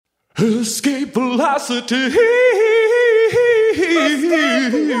Escape velocity.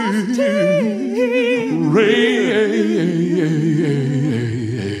 Radio.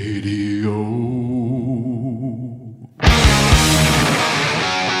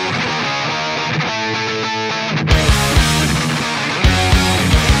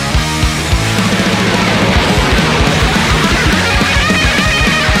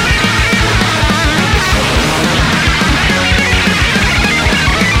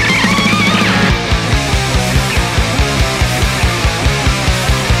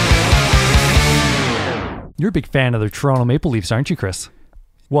 You're a big fan of the Toronto Maple Leafs, aren't you, Chris?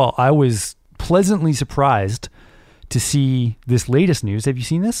 Well, I was pleasantly surprised to see this latest news. Have you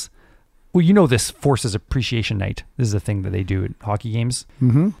seen this? Well, you know this Forces Appreciation Night. This is a thing that they do at hockey games.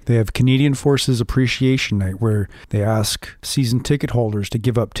 Mm-hmm. They have Canadian Forces Appreciation Night where they ask season ticket holders to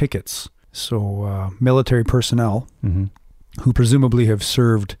give up tickets. So military personnel who presumably have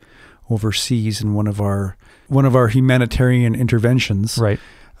served overseas in one of our humanitarian interventions, right?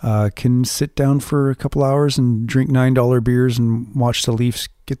 Can sit down for a couple hours and drink $9 beers and watch the Leafs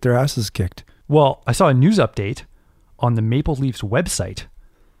get their asses kicked. Well, I saw a news update on the Maple Leafs website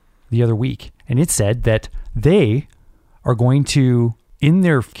the other week, and it said that they are going to, in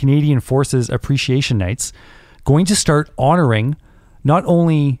their Canadian Forces Appreciation Nights, going to start honoring not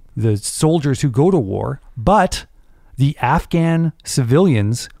only the soldiers who go to war, but the Afghan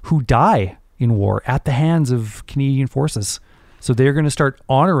civilians who die in war at the hands of Canadian forces. So they're going to start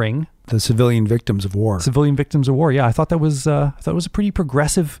honoring the civilian victims of war. Civilian victims of war. Yeah, I thought that was a pretty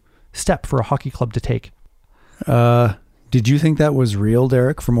progressive step for a hockey club to take. Did you think that was real,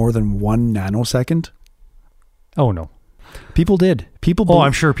 Derek, for more than 1 nanosecond? Oh no, people did.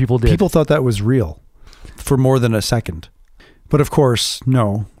 I'm sure people did. People thought that was real for more than a second, but of course,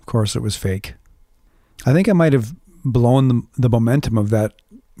 no. Of course, it was fake. I think I might have blown the momentum of that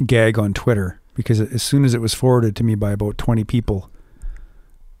gag on Twitter. Because as soon as it was forwarded to me by about 20 people,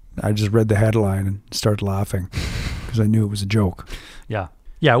 I just read the headline and started laughing because I knew it was a joke. Yeah,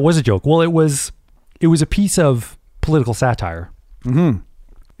 it was a joke. Well, it was a piece of political satire. Mm-hmm.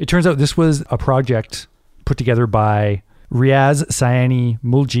 It turns out this was a project put together by Riaz Sayani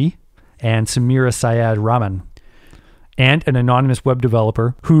Mulji and Samira Syed Rahman, and an anonymous web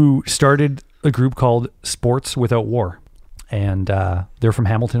developer who started a group called Sports Without War. And they're from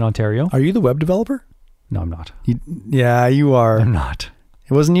Hamilton, Ontario. Are you the web developer? No, I'm not. Yeah, you are. I'm not.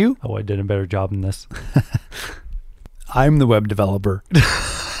 It wasn't you? Oh, I did a better job than this. I'm the web developer.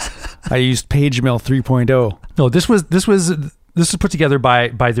 I used PageMail 3.0. No, this was put together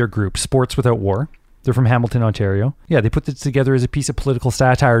by their group, Sports Without War. They're from Hamilton, Ontario. Yeah, they put this together as a piece of political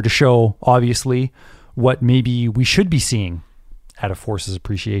satire to show, obviously, what maybe we should be seeing at a Forces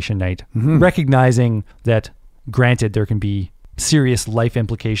Appreciation Night, recognizing that. Granted, there can be serious life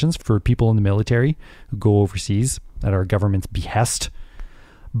implications for people in the military who go overseas at our government's behest.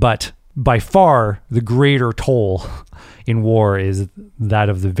 But by far, the greater toll in war is that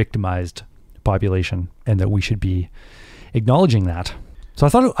of the victimized population, and that we should be acknowledging that. So I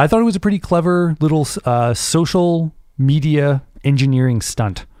thought it was a pretty clever little social media engineering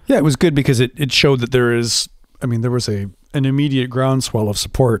stunt. Yeah, it was good because it showed that there was an immediate groundswell of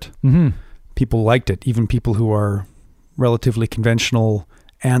support. Mm-hmm. People liked it, even people who are relatively conventional,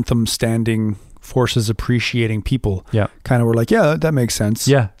 anthem-standing, forces appreciating people. Yeah, kind of were like, yeah, that makes sense.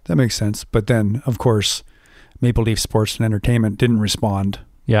 Yeah, that makes sense. But then, of course, Maple Leaf Sports and Entertainment didn't respond.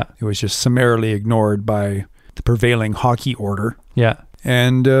 Yeah, it was just summarily ignored by the prevailing hockey order. Yeah,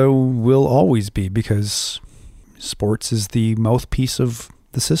 and will always be, because sports is the mouthpiece of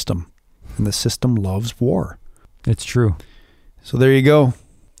the system, and the system loves war. It's true. So there you go.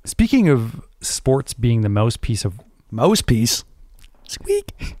 Speaking of sports being the mouthpiece,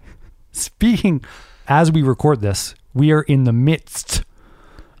 squeak. Speaking, as we record this, we are in the midst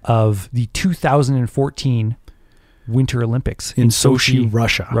of the 2014 Winter Olympics in Sochi,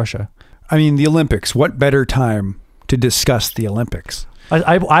 Russia. I mean, the Olympics. What better time to discuss the Olympics?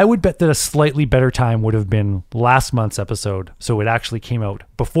 I would bet that a slightly better time would have been last month's episode. So it actually came out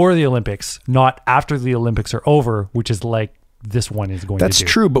before the Olympics, not after the Olympics are over, which is like this one is going to do. That's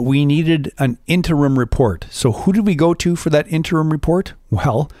true, but we needed an interim report. So who did we go to for that interim report?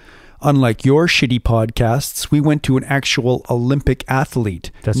 Well, unlike your shitty podcasts, we went to an actual Olympic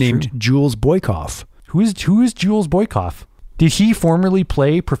athlete named Jules Boykoff. Who is Jules Boykoff? Did he formerly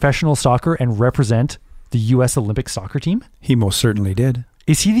play professional soccer and represent the U.S. Olympic soccer team? He most certainly did.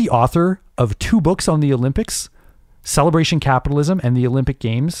 Is he the author of 2 books on the Olympics, Celebration Capitalism and the Olympic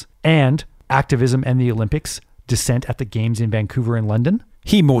Games, and Activism and the Olympics, Dissent at the Games in Vancouver and London?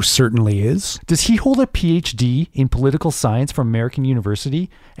 He most certainly is. Does he hold a PhD in political science from American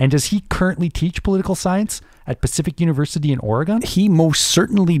University? And does he currently teach political science at Pacific University in Oregon? He most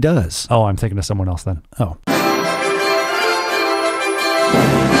certainly does. Oh, I'm thinking of someone else then. Oh.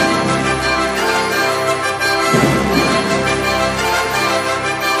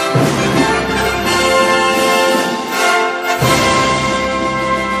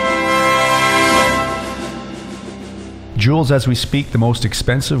 Jules, as we speak, the most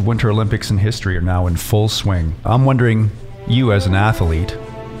expensive Winter Olympics in history are now in full swing. I'm wondering, you as an athlete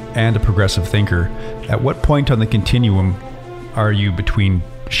and a progressive thinker, at what point on the continuum are you between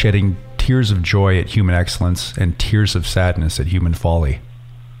shedding tears of joy at human excellence and tears of sadness at human folly?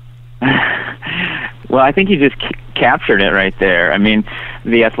 Well, I think you just captured it right there. I mean,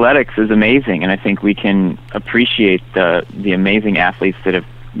 the athletics is amazing, and I think we can appreciate the amazing athletes that have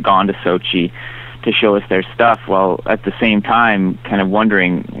gone to Sochi to show us their stuff, while at the same time kind of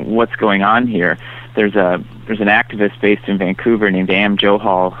wondering what's going on here. There's an activist based in Vancouver named Am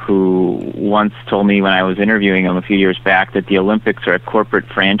Johal who once told me when I was interviewing him a few years back that the Olympics are a corporate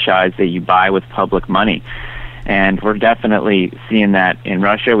franchise that you buy with public money. And we're definitely seeing that in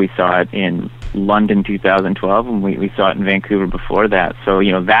Russia. We saw it in London 2012, and we saw it in Vancouver before that. So,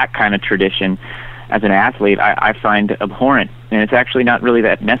 you know, that kind of tradition as an athlete I find abhorrent, and it's actually not really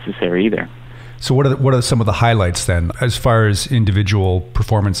that necessary either. So what are some of the highlights then, as far as individual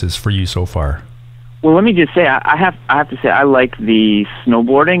performances for you so far? Well, let me just say, I have to say I like the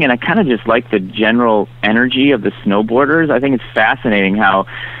snowboarding, and I kind of just like the general energy of the snowboarders. I think it's fascinating how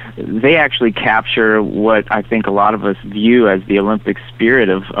they actually capture what I think a lot of us view as the Olympic spirit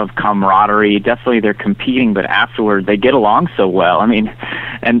of camaraderie. Definitely they're competing, but afterward they get along so well. I mean,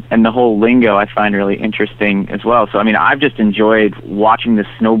 and the whole lingo I find really interesting as well. So, I mean, I've just enjoyed watching the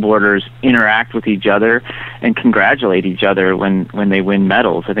snowboarders interact with each other and congratulate each other when they win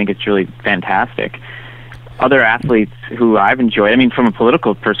medals. I think it's really fantastic. Other athletes who I've enjoyed, I mean, from a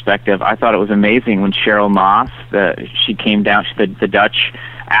political perspective, I thought it was amazing when Cheryl Maas, she came down, the Dutch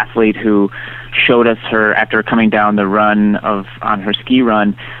athlete who showed us her, after coming down the run on her ski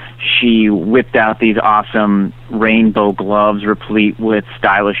run, she whipped out these awesome rainbow gloves replete with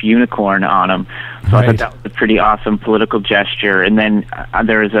stylish unicorn on them. So I thought that was a pretty awesome political gesture. And then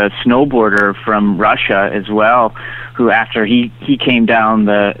there's a snowboarder from Russia as well who, after he came down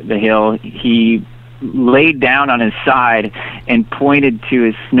the hill, he laid down on his side and pointed to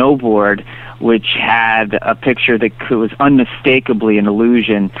his snowboard, which had a picture that was unmistakably an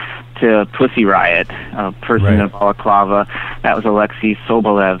allusion to Pussy Riot, a person in balaclava. That was Alexei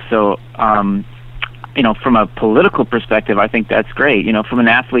Sobolev. So, you know, from a political perspective, I think that's great. You know, from an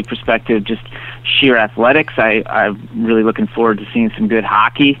athlete perspective, just sheer athletics, I'm really looking forward to seeing some good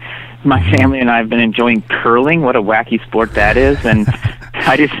hockey. My family and I have been enjoying curling. What a wacky sport that is. And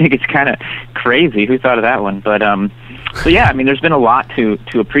I just think it's kind of crazy. Who thought of that one? But, so yeah, I mean, there's been a lot to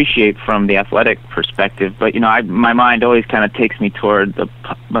appreciate from the athletic perspective. But, you know, my mind always kind of takes me toward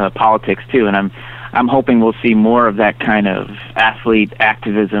the politics too. And I'm hoping we'll see more of that kind of athlete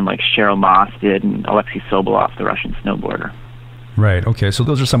activism like Cheryl Maas did and Alexei Sobolov, the Russian snowboarder. Right. Okay. So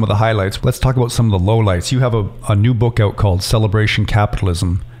those are some of the highlights. Let's talk about some of the lowlights. You have a new book out called Celebration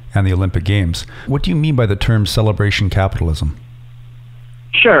Capitalism and the Olympic Games. What do you mean by the term celebration capitalism?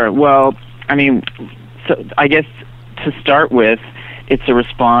 Sure. Well, I mean, so I guess to start with, it's a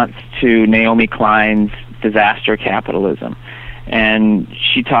response to Naomi Klein's disaster capitalism. And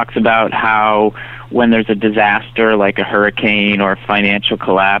she talks about how when there's a disaster like a hurricane or a financial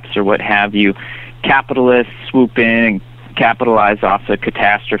collapse or what have you, capitalists swoop in and capitalize off the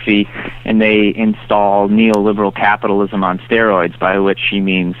catastrophe, and they install neoliberal capitalism on steroids, by which she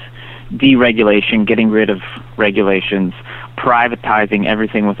means deregulation, getting rid of regulations, privatizing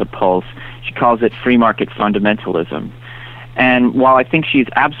everything with a pulse. She calls it free market fundamentalism. And while I think she's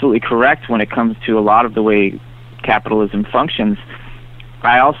absolutely correct when it comes to a lot of the way capitalism functions,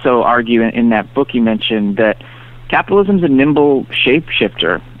 I also argue in that book you mentioned that capitalism is a nimble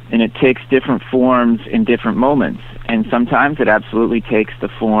shapeshifter, and it takes different forms in different moments. And sometimes it absolutely takes the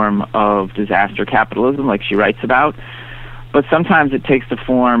form of disaster capitalism, like she writes about, but sometimes it takes the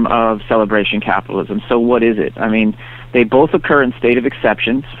form of celebration capitalism. So what is it? I mean, they both occur in state of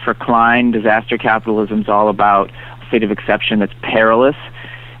exceptions. For Klein, disaster capitalism is all about a state of exception that's perilous,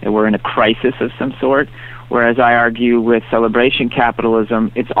 and we're in a crisis of some sort. Whereas I argue with celebration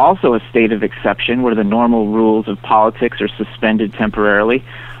capitalism, it's also a state of exception where the normal rules of politics are suspended temporarily,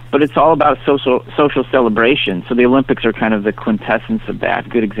 but it's all about social celebration. So the Olympics are kind of the quintessence of that,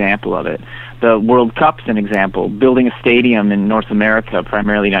 good example of it. The World Cup's an example. Building a stadium in North America,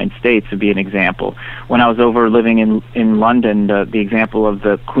 primarily the United States, would be an example. When I was over living in London, the example of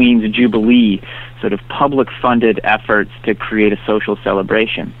the Queen's Jubilee, sort of public-funded efforts to create a social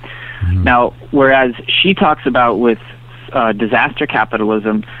celebration. Mm-hmm. Now, whereas she talks about with disaster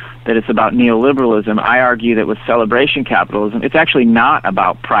capitalism that it's about neoliberalism, I argue that with celebration capitalism, it's actually not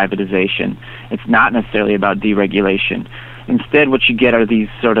about privatization. It's not necessarily about deregulation. Instead, what you get are these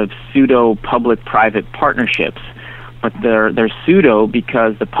sort of pseudo-public-private partnerships, but they're pseudo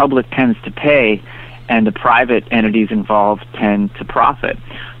because the public tends to pay and the private entities involved tend to profit.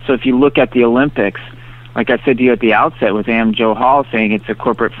 So if you look at the Olympics, like I said to you at the outset with Joe Hall saying it's a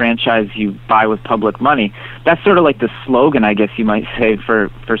corporate franchise you buy with public money, that's sort of like the slogan, I guess you might say, for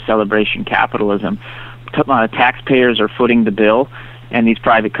celebration capitalism. Taxpayers are footing the bill, and these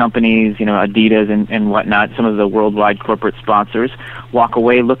private companies, Adidas and whatnot, some of the worldwide corporate sponsors, walk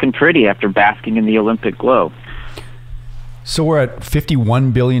away looking pretty after basking in the Olympic glow. So we're at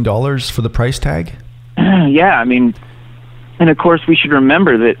 $51 billion for the price tag? Yeah, and of course we should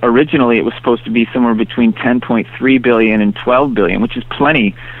remember that originally it was supposed to be somewhere between $10.3 billion and $12 billion, which is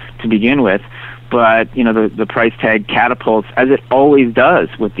plenty to begin with. But, the price tag catapults, as it always does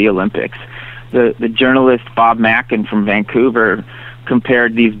with the Olympics. The journalist Bob Mackin from Vancouver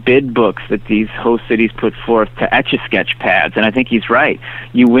compared these bid books that these host cities put forth to Etch-a-Sketch pads, and I think he's right.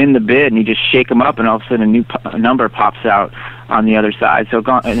 You win the bid, and you just shake them up, and all of a sudden a new number pops out on the other side. So,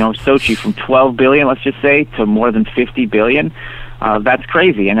 Sochi from 12 billion, let's just say, to more than 50 billion. That's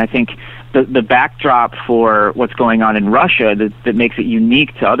crazy, and I think the backdrop for what's going on in Russia that makes it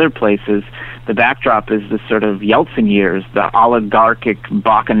unique to other places, the backdrop is the sort of Yeltsin years, the oligarchic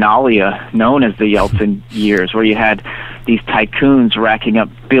bacchanalia known as the Yeltsin years, where you had these tycoons racking up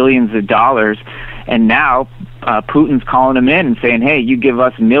billions of dollars, and now Putin's calling them in and saying, hey, you give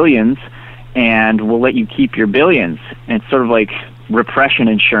us millions and we'll let you keep your billions. And it's sort of like repression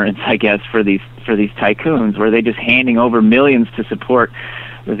insurance, I guess, for these tycoons, where they're just handing over millions to support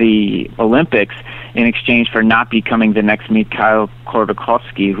the Olympics in exchange for not becoming the next Mikhail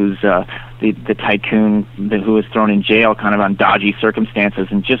Khodorkovsky, who's the tycoon who was thrown in jail kind of on dodgy circumstances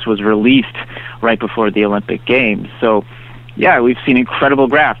and just was released right before the Olympic Games. So, yeah, we've seen incredible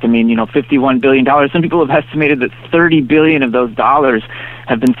graft. $51 billion. Some people have estimated that 30 billion of those dollars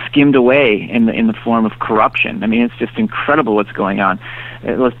have been skimmed away in the form of corruption. It's just incredible what's going on.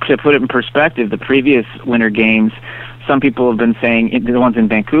 To put it in perspective, the previous Winter Games, some people have been saying, the ones in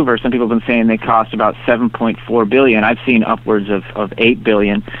Vancouver, some people have been saying they cost about $7.4 billion. I've seen upwards of $8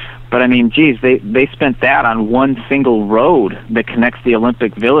 billion. But they spent that on one single road that connects the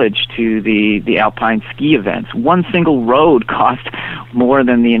Olympic Village to the alpine ski events. One single road cost more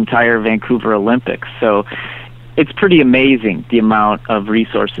than the entire Vancouver Olympics. So it's pretty amazing the amount of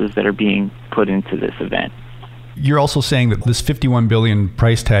resources that are being put into this event. You're also saying that this $51 billion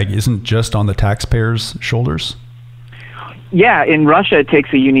price tag isn't just on the taxpayers' shoulders? Yeah, in Russia it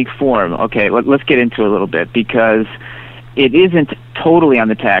takes a unique form. Okay, let's get into it a little bit, because it isn't totally on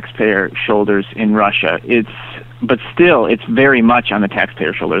the taxpayer shoulders in Russia. But still, it's very much on the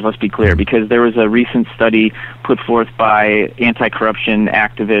taxpayer shoulders, let's be clear, because there was a recent study put forth by anti-corruption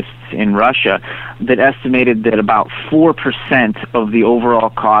activists in Russia that estimated that about 4% of the overall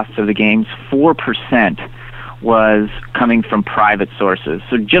cost of the games, 4%, was coming from private sources.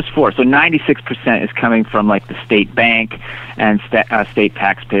 So just 4%. So 96% is coming from like the state bank and state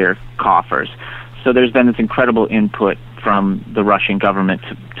taxpayer coffers. So there's been this incredible input from the Russian government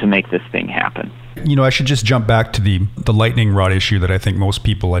to make this thing happen. I should just jump back to the lightning rod issue that I think most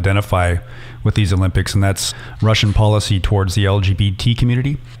people identify with these Olympics, and that's Russian policy towards the LGBT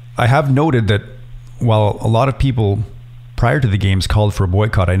community. I have noted that while a lot of people prior to the games called for a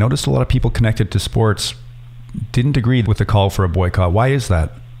boycott, I noticed a lot of people connected to sports didn't agree with the call for a boycott. Why is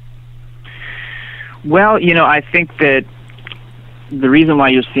that? Well, I think that the reason why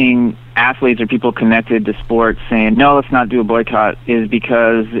you're seeing athletes or people connected to sports saying, no, let's not do a boycott, is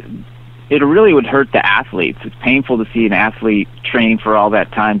because it really would hurt the athletes. It's painful to see an athlete train for all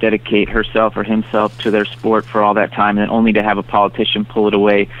that time, dedicate herself or himself to their sport for all that time, and then only to have a politician pull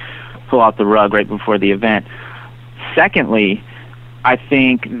out the rug right before the event. Secondly, I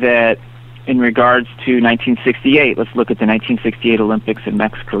think that in regards to 1968, let's look at the 1968 Olympics in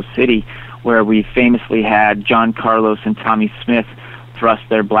Mexico City, where we famously had John Carlos and Tommy Smith thrust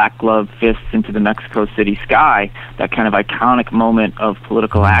their black glove fists into the Mexico City sky, that kind of iconic moment of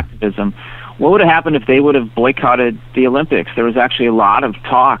political activism. What would have happened if they would have boycotted the Olympics? There was actually a lot of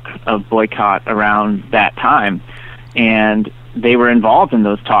talk of boycott around that time. And they were involved in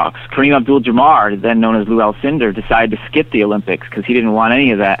those talks. Kareem Abdul-Jabbar, then known as Lou Alcindor, decided to skip the Olympics because he didn't want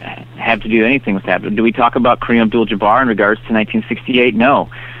any of that, have to do anything with that. But do we talk about Kareem Abdul-Jabbar in regards to 1968? No.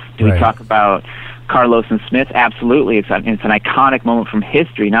 Do we talk about Carlos and Smith? Absolutely. It's an iconic moment from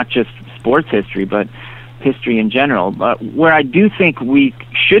history, not just sports history, but history in general. But where I do think we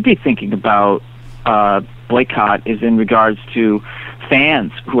should be thinking about boycott is in regards to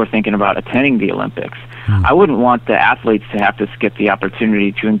fans who are thinking about attending the Olympics. I wouldn't want the athletes to have to skip the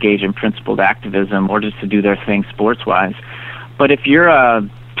opportunity to engage in principled activism or just to do their thing sports-wise. But if you're a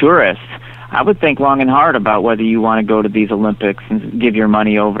tourist, I would think long and hard about whether you want to go to these Olympics and give your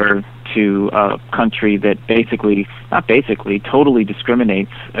money over to a country that totally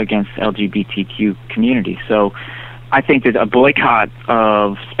discriminates against LGBTQ community. So I think that a boycott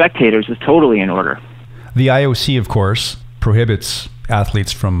of spectators is totally in order. The IOC, of course, prohibits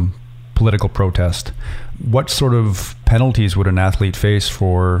athletes from political protest. What sort of penalties would an athlete face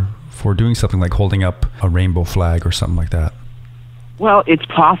for doing something like holding up a rainbow flag or something like that? Well, it's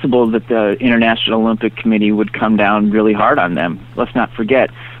possible that the International Olympic Committee would come down really hard on them. Let's not forget,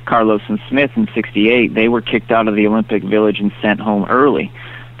 Carlos and Smith in '68, they were kicked out of the Olympic Village and sent home early.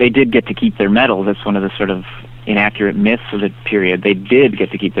 They did get to keep their medals. That's one of the sort of inaccurate myths of the period. They did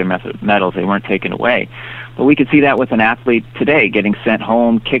get to keep their medals. They weren't taken away. But we could see that with an athlete today, getting sent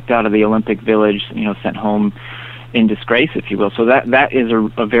home, kicked out of the Olympic Village, sent home in disgrace, if you will. So that is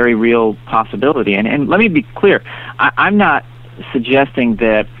a very real possibility. And let me be clear, I'm not suggesting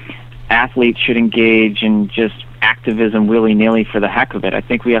that athletes should engage in just activism willy-nilly for the heck of it. I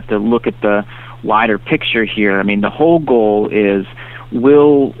think we have to look at the wider picture here. I mean, the whole goal is,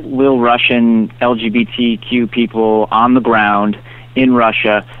 will Russian LGBTQ people on the ground in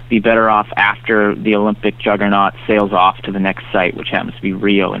Russia be better off after the Olympic juggernaut sails off to the next site, which happens to be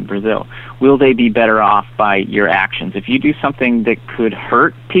Rio in Brazil? Will they be better off by your actions? If you do something that could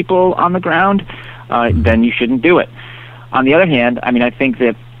hurt people on the ground, then you shouldn't do it. On the other hand, I think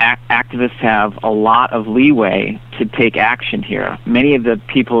that activists have a lot of leeway to take action here. Many of the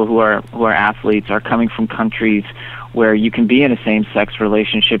people who are athletes are coming from countries where you can be in a same-sex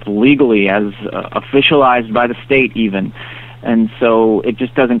relationship legally, as officialized by the state even. And so it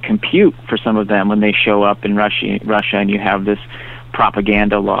just doesn't compute for some of them when they show up in Russia and you have this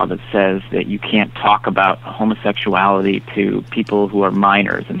propaganda law that says that you can't talk about homosexuality to people who are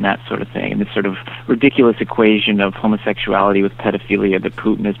minors and that sort of thing, and this sort of ridiculous equation of homosexuality with pedophilia that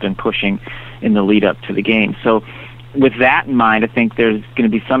Putin has been pushing in the lead up to the game. So with that in mind, I think there's going to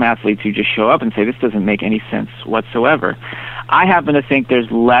be some athletes who just show up and say, this doesn't make any sense whatsoever. I happen to think there's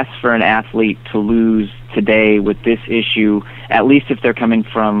less for an athlete to lose today with this issue, at least if they're coming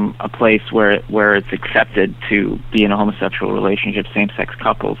from a place where it's accepted to be in a homosexual relationship, same-sex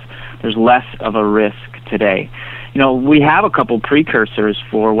couples. There's less of a risk today. We have a couple precursors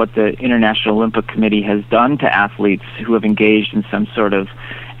for what the International Olympic Committee has done to athletes who have engaged in some sort of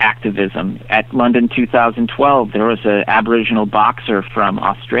activism. At London 2012, there was an Aboriginal boxer from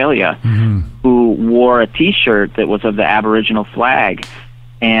Australia who wore a T-shirt that was of the Aboriginal flag.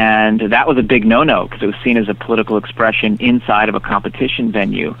 And that was a big no-no because it was seen as a political expression inside of a competition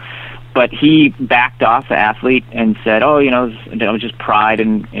venue. But he backed off the athlete and said, it was just pride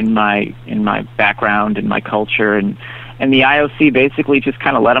in my background and my culture. And the IOC basically just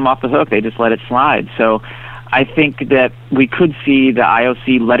kind of let him off the hook. They just let it slide. So I think that we could see the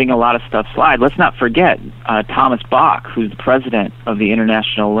IOC letting a lot of stuff slide. Let's not forget Thomas Bach, who's the president of the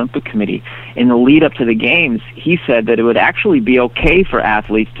International Olympic Committee. In the lead up to the Games, he said that it would actually be okay for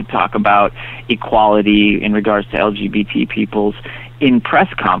athletes to talk about equality in regards to LGBT peoples in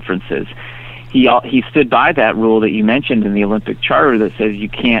press conferences. He stood by that rule that you mentioned in the Olympic Charter that says you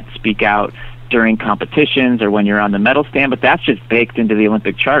can't speak out during competitions or when you're on the medal stand, but that's just baked into the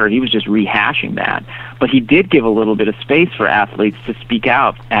Olympic Charter. He was just rehashing that. But he did give a little bit of space for athletes to speak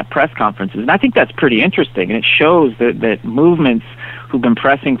out at press conferences. And I think that's pretty interesting, and it shows that movements who've been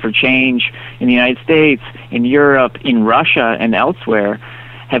pressing for change in the United States, in Europe, in Russia, and elsewhere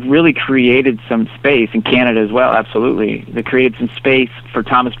have really created some space, in Canada as well, absolutely. They created some space for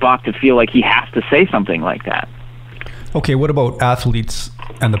Thomas Bach to feel like he has to say something like that. Okay, what about athletes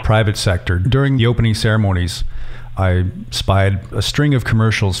and the private sector? During the opening ceremonies, I spied a string of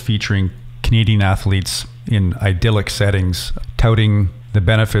commercials featuring Canadian athletes in idyllic settings, touting the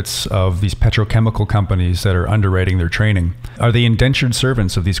benefits of these petrochemical companies that are underwriting their training. Are they indentured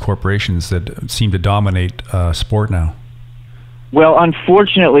servants of these corporations that seem to dominate sport now? Well,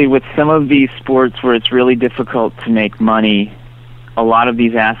 unfortunately, with some of these sports where it's really difficult to make money, a lot of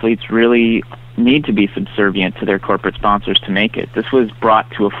these athletes really need to be subservient to their corporate sponsors to make it. This was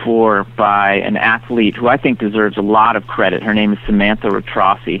brought to a fore by an athlete who I think deserves a lot of credit. Her name is Samantha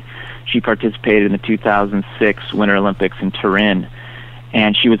Ratrossi. She participated in the 2006 Winter Olympics in Turin,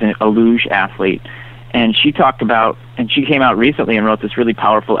 and she was a luge athlete. And she talked about, and she came out recently and wrote this really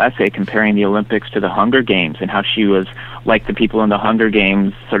powerful essay comparing the Olympics to the Hunger Games, and how she was, like the people in the Hunger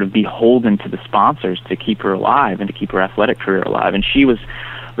Games, sort of beholden to the sponsors to keep her alive and to keep her athletic career alive. And she was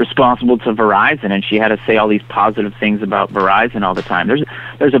responsible to Verizon, and she had to say all these positive things about Verizon all the time.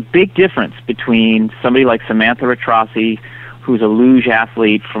 There's a big difference between somebody like Samantha Ratrossi, who's a luge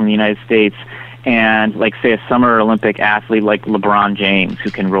athlete from the United States, and, like, say, a Summer Olympic athlete like LeBron James,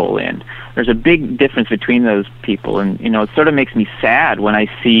 who can roll in. There's a big difference between those people, and, you know, it sort of makes me sad when I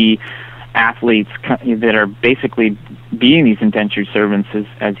see athletes that are basically being these indentured servants,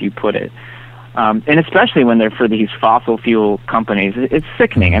 as you put it. And especially when they're for these fossil fuel companies. It's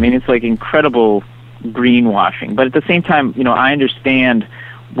sickening. I mean, it's like incredible greenwashing. But at the same time, you know, I understand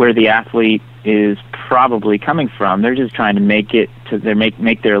where the athlete is probably coming from. They're just trying to make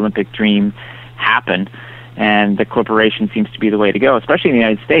their Olympic dream happen, and the corporation seems to be the way to go, especially in the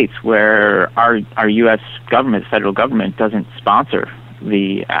United States, where our U.S. government, federal government, doesn't sponsor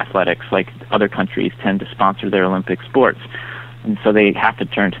the athletics like other countries tend to sponsor their Olympic sports. And so they have to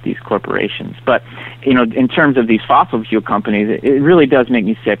turn to these corporations. But, you know, in terms of these fossil fuel companies, it really does make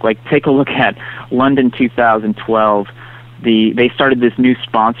me sick. Like, take a look at London 2012. They started this new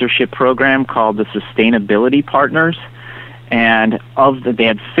sponsorship program called the Sustainability Partners. And they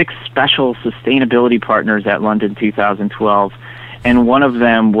had 6 special sustainability partners at London 2012, and one of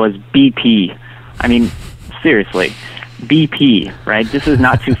them was BP. I mean, seriously, BP, right? This is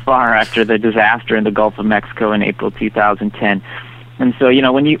not too far after the disaster in the Gulf of Mexico in April 2010. And so, you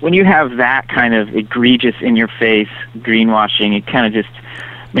know, when you have that kind of egregious, in-your-face greenwashing, it kind of just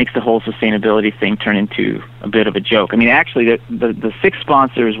makes the whole sustainability thing turn into a bit of a joke. I mean, actually, the 6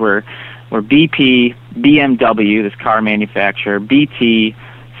 sponsors were BP, BMW, this car manufacturer, BT,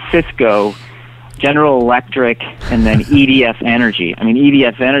 Cisco, General Electric, and then EDF Energy. I mean,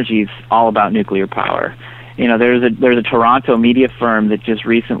 EDF Energy is all about nuclear power. You know, there's a Toronto media firm that just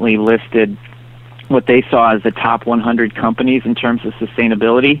recently listed what they saw as the top 100 companies in terms of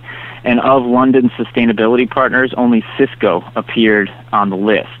sustainability, and of London's sustainability partners, only Cisco appeared on the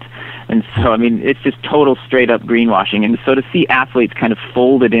list. And so, I mean, it's just total straight-up greenwashing. And so to see athletes kind of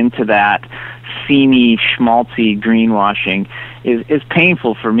folded into that seamy, schmaltzy greenwashing is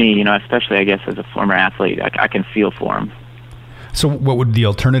painful for me, you know, especially, I guess, as a former athlete. I can feel for them. So what would the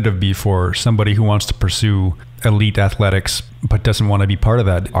alternative be for somebody who wants to pursue elite athletics but doesn't want to be part of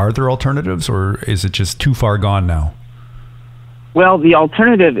that? Are there alternatives, or is it just too far gone now? Well, the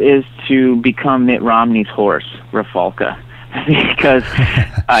alternative is to become Mitt Romney's horse, Rafalka. Because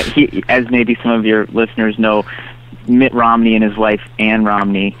he, as maybe some of your listeners know, Mitt Romney and his wife Ann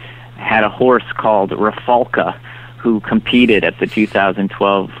Romney had a horse called Rafalka, who competed at the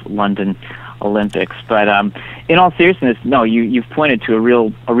 2012 London Olympics. But in all seriousness, no, you've pointed to a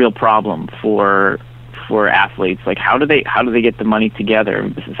real problem for athletes. Like, how do they get the money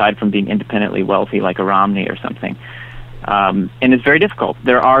together aside from being independently wealthy like a Romney or something? And it's very difficult.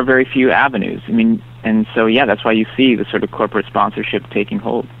 There are very few avenues. I mean, and so, yeah, that's why you see the sort of corporate sponsorship taking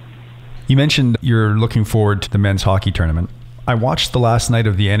hold. You mentioned you're looking forward to the men's hockey tournament. I watched the last night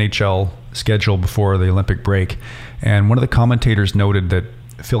of the NHL schedule before the Olympic break, and one of the commentators noted that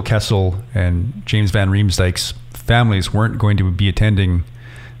Phil Kessel and James Van Riemsdyk's families weren't going to be attending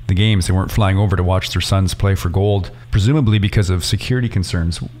the games. They weren't flying over to watch their sons play for gold, presumably because of security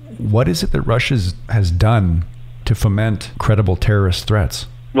concerns. What is it that Russia has done to foment credible terrorist threats?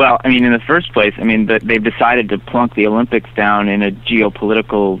 Well, I mean, in the first place, I mean, they've decided to plunk the Olympics down in a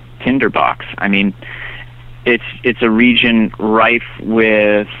geopolitical tinderbox. I mean, it's a region rife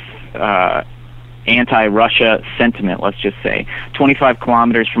with anti-Russia sentiment, let's just say. 25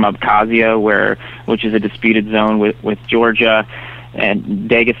 kilometers from Abkhazia, which is a disputed zone with Georgia, and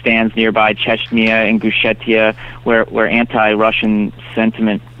Dagestan's nearby, Chechnya, and Ingushetia, where anti-Russian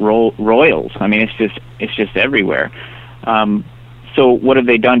sentiment roils. I mean, it's just everywhere. So what have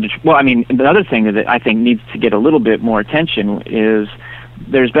they done? Well, I mean, the other thing that I think needs to get a little bit more attention is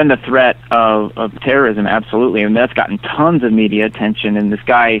there's been the threat of terrorism, absolutely, and that's gotten tons of media attention. And this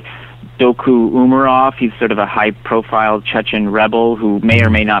guy, Doku Umarov, he's sort of a high-profile Chechen rebel who may or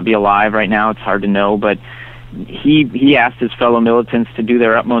may not be alive right now. It's hard to know, but he asked his fellow militants to do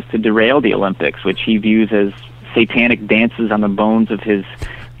their utmost to derail the Olympics, which he views as satanic dances on the bones of his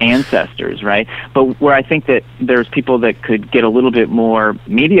ancestors, right? But where I think that there's people that could get a little bit more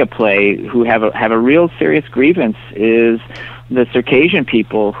media play who have a real serious grievance is the Circassian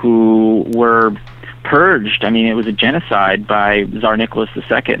people who were purged. I mean, it was a genocide by Tsar Nicholas II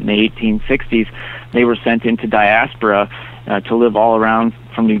in the 1860s. They were sent into diaspora to live all around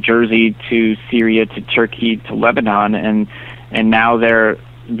from New Jersey to Syria to Turkey to Lebanon, and now they're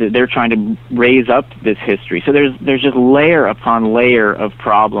trying to raise up this history. So there's just layer upon layer of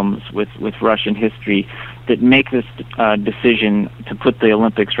problems with Russian history that make this decision to put the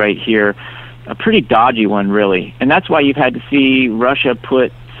Olympics right here a pretty dodgy one, really. And that's why you've had to see Russia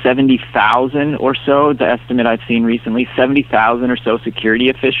put 70,000 or so, the estimate I've seen recently, 70,000 or so security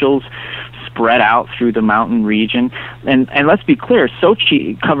officials spread out through the mountain region. And let's be clear,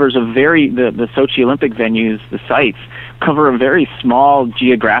 Sochi covers the Sochi Olympic venues, the sites, cover a very small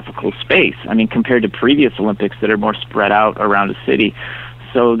geographical space. I mean, compared to previous Olympics that are more spread out around a city.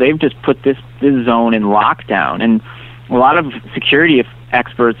 So they've just put this zone in lockdown. And a lot of security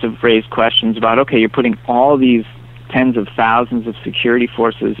experts have raised questions about, okay, you're putting all these tens of thousands of security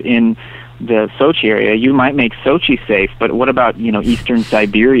forces in the Sochi area. You might make Sochi safe, but what about, eastern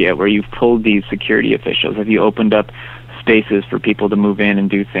Siberia, where you've pulled these security officials? Have you opened up spaces for people to move in and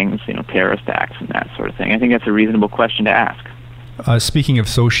do things, terrorist acts and that sort of thing? I think that's a reasonable question to ask. Speaking of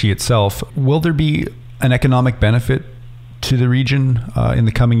Sochi itself, will there be an economic benefit to the region in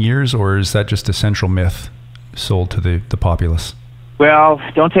the coming years, or is that just a central myth sold to the populace? Well,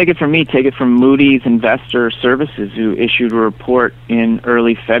 don't take it from me. Take it from Moody's Investor Services, who issued a report in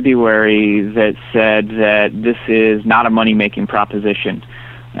early February that said that this is not a money-making proposition.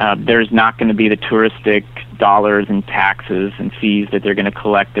 There's not going to be the touristic dollars and taxes and fees that they're going to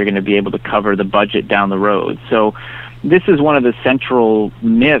collect. They're going to be able to cover the budget down the road. So this is one of the central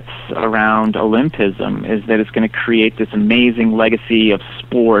myths around Olympism, is that it's going to create this amazing legacy of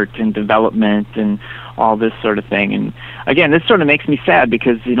sport and development and all this sort of thing. And again, this sort of makes me sad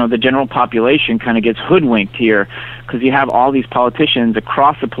because, the general population kind of gets hoodwinked here, because you have all these politicians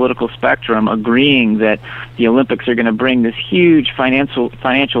across the political spectrum agreeing that the Olympics are going to bring this huge financial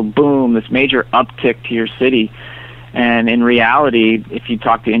boom, this major uptick to your city. And in reality, if you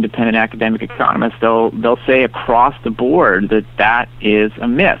talk to independent academic economists, they'll say across the board that is a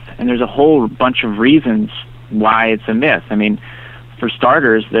myth. And there's a whole bunch of reasons why it's a myth. I mean, for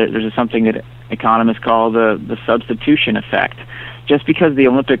starters, there's something that economists call the substitution effect. Just because the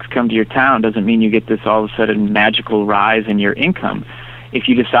Olympics come to your town doesn't mean you get this all of a sudden magical rise in your income. If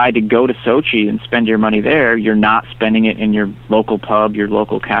you decide to go to Sochi and spend your money there, you're not spending it in your local pub, your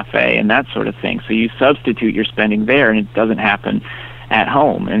local cafe, and that sort of thing. So you substitute your spending there, and it doesn't happen at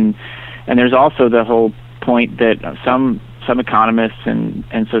home. And there's also the whole point that some economists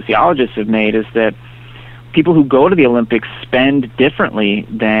and sociologists have made, is that people who go to the Olympics spend differently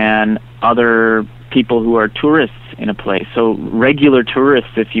than other people who are tourists in a place. So regular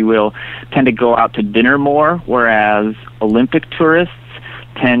tourists, if you will, tend to go out to dinner more, whereas Olympic tourists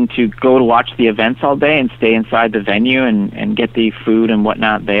tend to go to watch the events all day and stay inside the venue and get the food and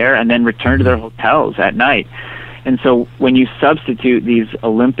whatnot there, and then return to their hotels at night. And so when you substitute these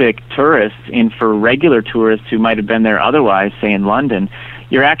Olympic tourists in for regular tourists who might have been there otherwise, say in London,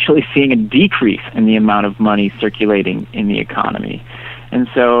 you're actually seeing a decrease in the amount of money circulating in the economy. And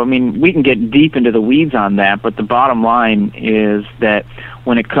so, I mean, we can get deep into the weeds on that, but the bottom line is that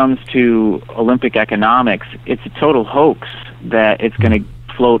when it comes to Olympic economics, it's a total hoax that it's going to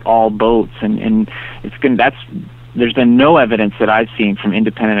float all boats, and there's been no evidence that I've seen from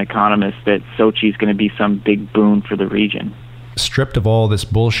independent economists that Sochi is going to be some big boon for the region. Stripped of all this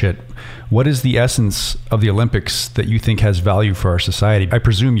bullshit, what is the essence of the Olympics that you think has value for our society? I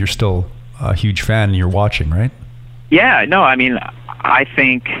presume you're still a huge fan and you're watching, right? Yeah, no, I mean, I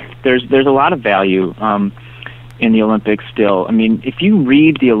think there's a lot of value in the Olympics still. I mean, if you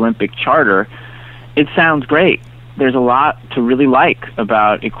read the Olympic Charter, it sounds great. There's a lot to really like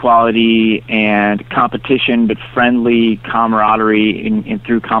about equality and competition, but friendly camaraderie in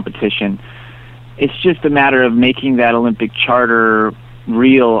through competition. It's just a matter of making that Olympic Charter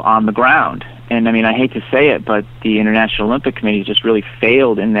real on the ground. And I mean, I hate to say it, but the International Olympic Committee just really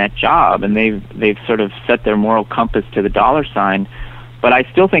failed in that job, and they've sort of set their moral compass to the dollar sign. But I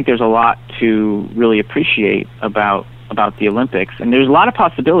still think there's a lot to really appreciate about the Olympics, and there's a lot of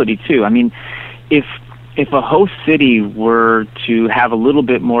possibility too. I mean, if a host city were to have a little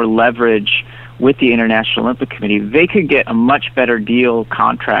bit more leverage with the International Olympic Committee, they could get a much better deal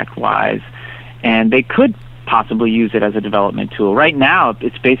contract-wise, and they could possibly use it as a development tool. Right now,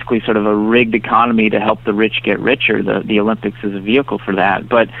 it's basically sort of a rigged economy to help the rich get richer. The Olympics is a vehicle for that.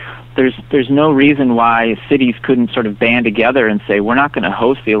 But there's no reason why cities couldn't sort of band together and say, we're not going to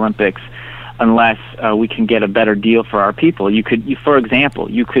host the Olympics unless we can get a better deal for our people. For example,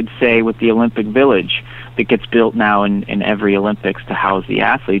 you could say with the Olympic Village, that gets built now in every Olympics to house the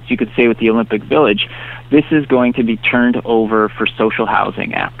athletes. You could say with the Olympic Village, this is going to be turned over for social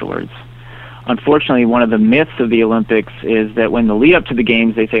housing afterwards. Unfortunately, one of the myths of the Olympics is that when the lead up to the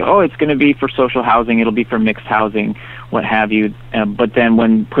games, they say, oh, it's going to be for social housing, it'll be for mixed housing, what have you. But then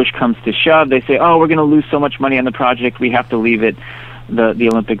when push comes to shove, they say, oh, we're going to lose so much money on the project, we have to leave it, the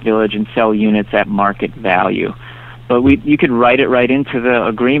Olympic Village, and sell units at market value. But you could write it right into the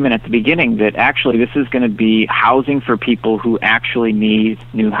agreement at the beginning that actually this is going to be housing for people who actually need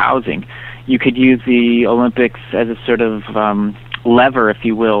new housing. You could use the Olympics as a sort of lever, if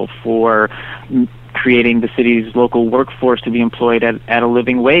you will, for creating the city's local workforce to be employed at a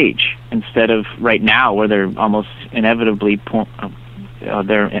living wage instead of right now where they're almost inevitably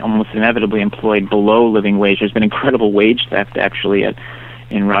employed below living wage. There's been incredible wage theft actually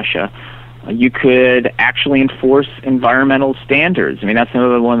in Russia. You could actually enforce environmental standards. I mean, that's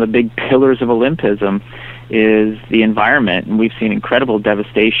another one of the big pillars of Olympism is the environment, and we've seen incredible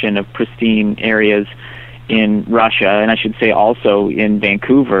devastation of pristine areas in Russia, and I should say also in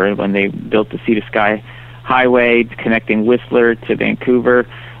Vancouver when they built the Sea to Sky Highway connecting Whistler to Vancouver.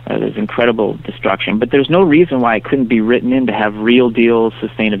 There's incredible destruction, but there's no reason why it couldn't be written in to have real deal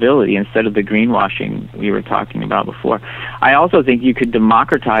sustainability instead of the greenwashing we were talking about before. I also think you could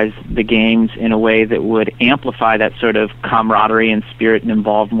democratize the games in a way that would amplify that sort of camaraderie and spirit and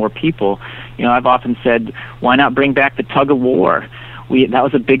involve more people. You know, I've often said, why not bring back the tug of war? That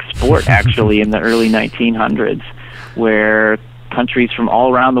was a big sport actually in the early 1900s where countries from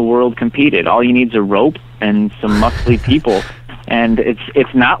all around the world competed. All you need is a rope and some muscly people. And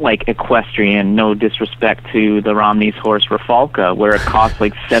it's not like equestrian, no disrespect to the Romney's horse Rafalka, where it costs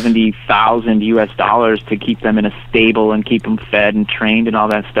like $70,000 to keep them in a stable and keep them fed and trained and all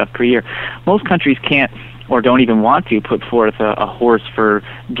that stuff per year. Most countries can't or don't even want to put forth a horse for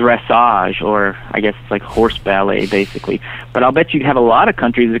dressage, or I guess it's like horse ballet basically. But I'll bet you'd have a lot of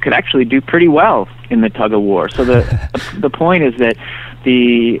countries that could actually do pretty well in the tug of war. So the point is that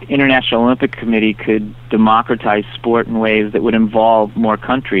the International Olympic Committee could democratize sport in ways that would involve more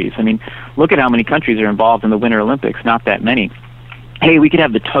countries. I mean, look at how many countries are involved in the Winter Olympics, not that many. Hey, we could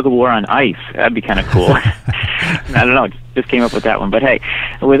have the tug of war on ice. That'd be kind of cool. I don't know, just came up with that one. But hey,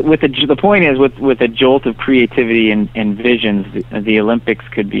 the point is, with a jolt of creativity and visions, the Olympics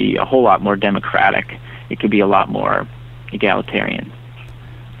could be a whole lot more democratic. It could be a lot more egalitarian.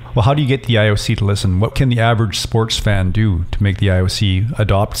 Well, how do you get the IOC to listen? What can the average sports fan do to make the IOC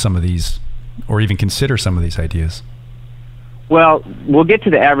adopt some of these, or even consider some of these ideas? Well, we'll get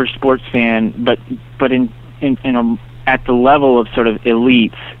to the average sports fan, but at the level of sort of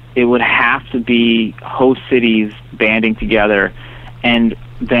elites, it would have to be host cities banding together, and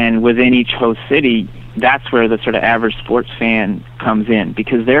then within each host city, that's where the sort of average sports fan comes in,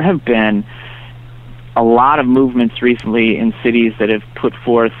 because there have been a lot of movements recently in cities that have put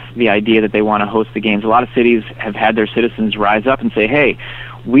forth the idea that they want to host the games. A lot of cities have had their citizens rise up and say, hey,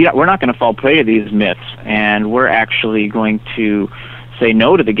 we're not going to fall prey to these myths, and we're actually going to say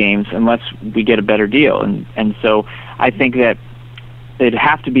no to the games unless we get a better deal. And so I think that it'd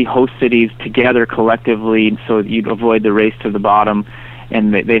have to be host cities together collectively so you'd avoid the race to the bottom.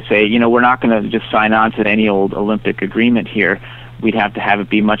 And they say, you know, we're not going to just sign on to any old Olympic agreement here. We'd have to have it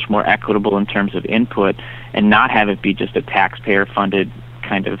be much more equitable in terms of input and not have it be just a taxpayer-funded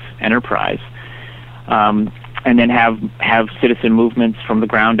kind of enterprise. And then have citizen movements from the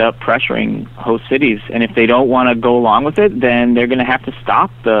ground up pressuring host cities. And if they don't want to go along with it, then they're going to have to stop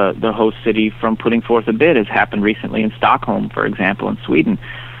the host city from putting forth a bid, as happened recently in Stockholm, for example, in Sweden.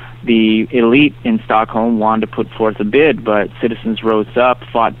 The elite in Stockholm wanted to put forth a bid, but citizens rose up,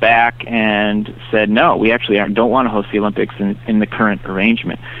 fought back, and said, no, we actually don't want to host the Olympics in the current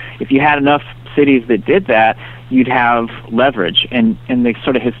arrangement. If you had enough cities that did that, you'd have leverage. And the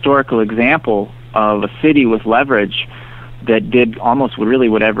sort of historical example of a city with leverage that did almost really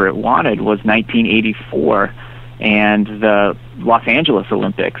whatever it wanted was 1984 and the Los Angeles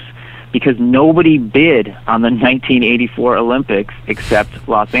Olympics, because nobody bid on the 1984 Olympics except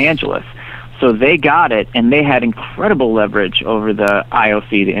Los Angeles. So they got it, and they had incredible leverage over the IOC,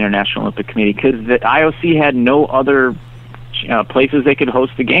 the International Olympic Committee, because the IOC had no other places they could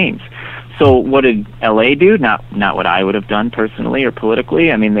host the games. So what did LA do? Not what I would have done personally or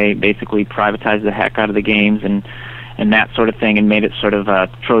politically. I mean, they basically privatized the heck out of the games and that sort of thing, and made it sort of a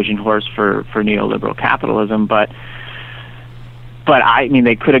Trojan horse for neoliberal capitalism. But I mean,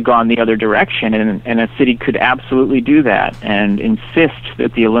 they could have gone the other direction, and a city could absolutely do that and insist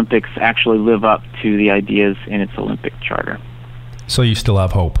that the Olympics actually live up to the ideas in its Olympic charter. So you still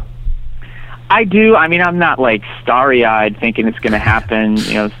have hope? I do. I mean, I'm not like starry-eyed thinking it's going to happen,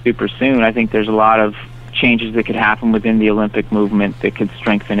 super soon. I think there's a lot of changes that could happen within the Olympic movement that could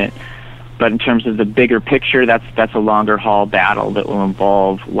strengthen it. But in terms of the bigger picture, that's a longer haul battle that will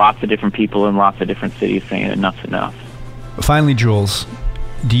involve lots of different people in lots of different cities saying enough's enough. Finally, Jules,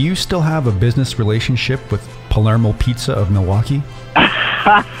 do you still have a business relationship with Palermo Pizza of Milwaukee?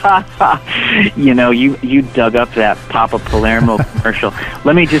 You know, you dug up that Papa Palermo commercial.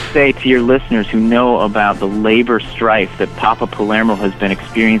 Let me just say to your listeners who know about the labor strife that Papa Palermo has been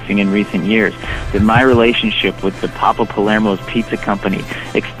experiencing in recent years, that my relationship with the Papa Palermo's Pizza Company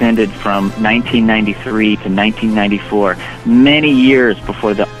extended from 1993 to 1994, many years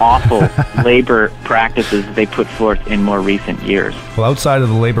before the awful labor practices they put forth in more recent years. Well, outside of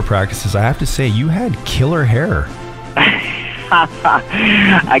the labor practices, I have to say you had killer hair.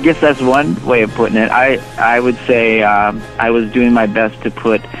 I guess that's one way of putting it. I would say I was doing my best to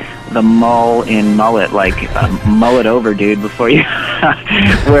put the mull in mullet, like mull it over, dude, before you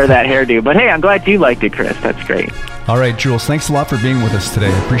wear that hairdo. But hey, I'm glad you liked it, Chris. That's great. All right, Jules, thanks a lot for being with us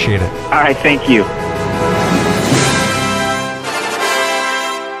today. I appreciate it. All right, thank you.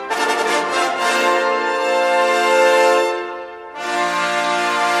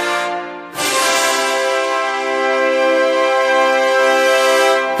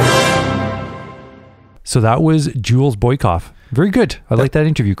 So that was Jules Boykoff. Very good. I like that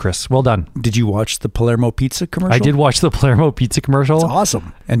interview, Chris. Well done. Did you watch the Palermo Pizza commercial? I did watch the Palermo Pizza commercial. It's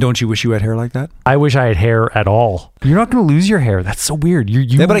awesome. And don't you wish you had hair like that? I wish I had hair at all. You're not going to lose your hair. That's so weird.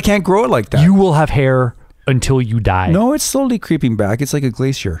 Yeah, but I can't grow it like that. You will have hair until you die. No, it's slowly creeping back. It's like a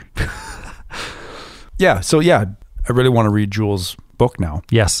glacier. I really want to read Jules' book now.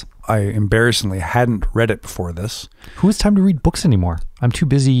 Yes. I embarrassingly hadn't read it before this. Who has time to read books anymore? I'm too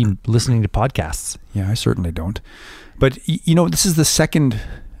busy listening to podcasts. Yeah, I certainly don't. But, you know, this is the second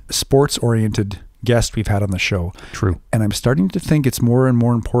sports-oriented guest we've had on the show. True. And I'm starting to think it's more and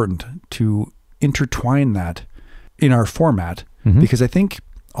more important to intertwine that in our format, because I think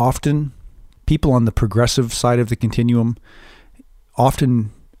often people on the progressive side of the continuum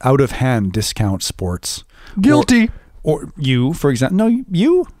often out of hand discount sports. Guilty. Or you, for example. No,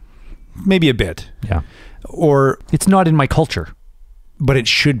 you? Maybe a bit. Yeah. Or it's not in my culture. But it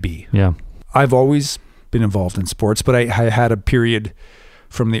should be. Yeah. I've always been involved in sports, but I had a period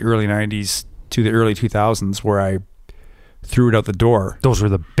from the early 90s to the early 2000s where I threw it out the door. Those were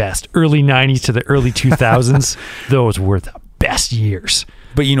the best. Early 90s to the early 2000s. Those were the best years.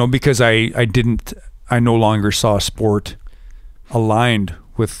 But, you know, because I no longer saw sport aligned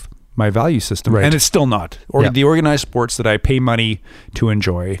with my value system. Right. And it's still not. Or the organized sports that I pay money to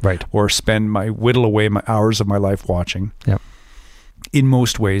enjoy, right, or whittle away my hours of my life watching, in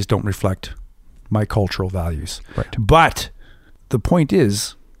most ways don't reflect my cultural values. Right. But the point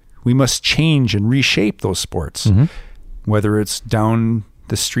is, we must change and reshape those sports, whether it's down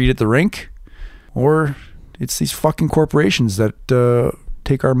the street at the rink or it's these fucking corporations that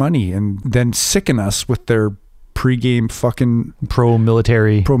take our money and then sicken us with their pre-game fucking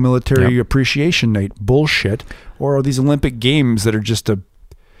pro-military appreciation night bullshit, or these Olympic Games that are just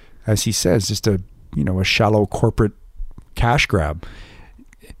as he says, just a shallow corporate cash grab.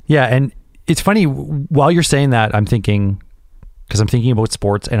 Yeah, and it's funny, while you're saying that, I'm thinking about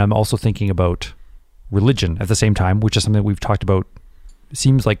sports, and I'm also thinking about religion at the same time, which is something we've talked about,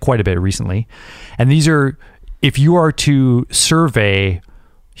 seems like quite a bit recently. And these are, if you are to survey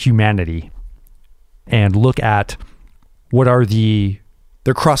humanity and look at what are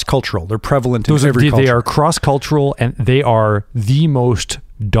they're cross-cultural, they're prevalent in every culture. They are cross-cultural, and they are the most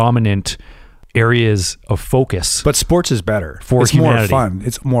dominant areas of focus. But sports is better. It's humanity. More fun.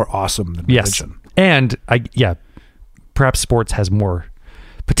 It's more awesome than religion. And perhaps sports has more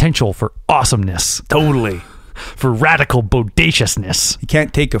potential for awesomeness. Totally. For radical bodaciousness. You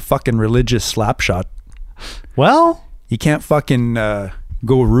can't take a fucking religious slap shot. Well, you can't fucking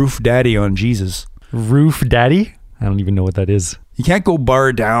go roof daddy on Jesus. Roof daddy? I don't even know what that is. You can't go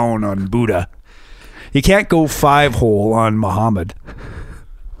bar down on Buddha. You can't go 5-hole on Muhammad.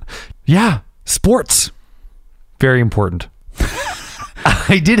 Yeah. Sports. Very important.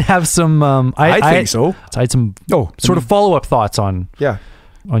 I did have some I had some sort of follow-up thoughts on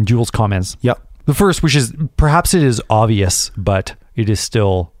Jules' comments. Yep. The first, which is perhaps it is obvious, but it is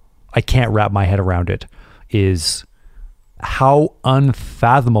still, I can't wrap my head around it, is how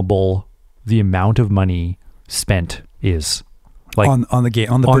unfathomable the amount of money spent is. Like on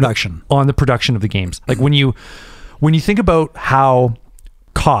the production. On the production of the games. Like when you think about how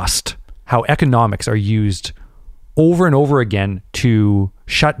economics are used over and over again to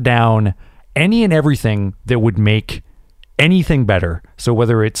shut down any and everything that would make anything better. So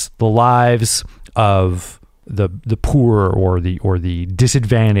whether it's the lives of the poor or the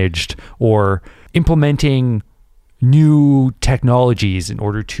disadvantaged, or implementing new technologies in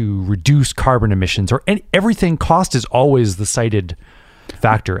order to reduce carbon emissions, or everything. Cost is always the cited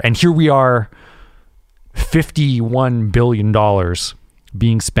factor. And here we are, $51 billion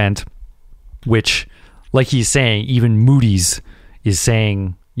being spent, which, like he's saying, even Moody's is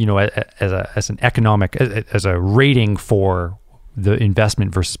saying, as a rating for the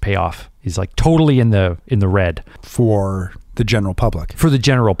investment versus payoff is like totally in the red for the general public. For the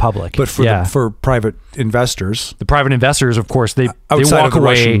general public. But for private investors, the private investors, of course, they outside walk of the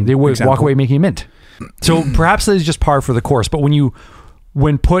away. Russian They walk example. away making a mint. So perhaps that is just par for the course. But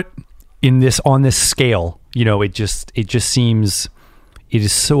when put on this scale, it just seems it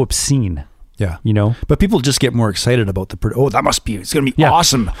is so obscene. yeah, But people just get more excited about it's going to be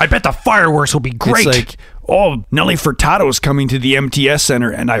awesome. I bet the fireworks will be great. It's like, Nelly Furtado's coming to the MTS Center,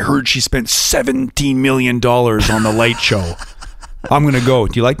 and I heard she spent $17 million on the light show. I'm going to go.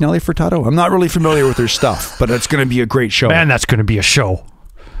 Do you like Nelly Furtado? I'm not really familiar with her stuff, but it's going to be a great show. Man, that's going to be a show.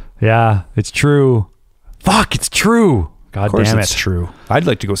 Yeah, it's true. Fuck, it's true. God of course damn it. it's true. I'd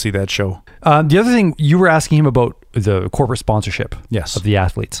like to go see that show. The other thing, you were asking him about the corporate sponsorship Yes. of the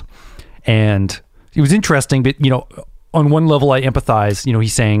athletes. And it was interesting, but, on one level I empathize.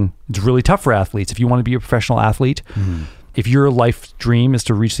 He's saying it's really tough for athletes. If you want to be a professional athlete, if your life dream is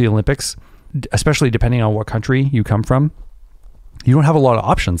to reach the Olympics, especially depending on what country you come from, you don't have a lot of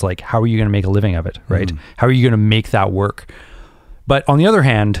options. Like, how are you going to make a living of it, right? How are you going to make that work? But on the other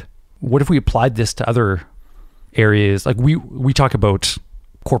hand, what if we applied this to other areas? Like we talk about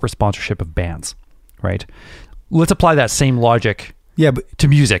corporate sponsorship of bands, right? Let's apply that same logic to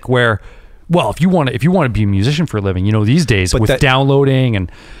music, where, well, if you want to be a musician for a living, these days with downloading,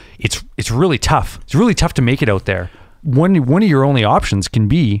 and it's really tough. It's really tough to make it out there. One of your only options can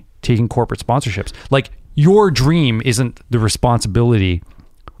be taking corporate sponsorships. Like, your dream isn't the responsibility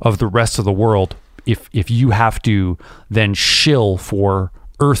of the rest of the world if you have to then shill for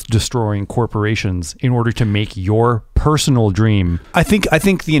earth-destroying corporations in order to make your personal dream. I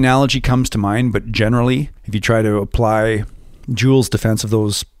think the analogy comes to mind, but generally, if you try to apply Jules' defense of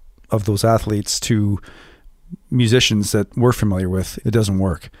those athletes to musicians that we're familiar with, it doesn't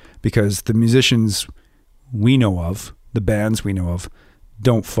work, because the musicians we know of, the bands we know of,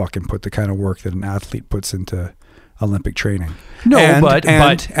 don't fucking put the kind of work that an athlete puts into Olympic training. No,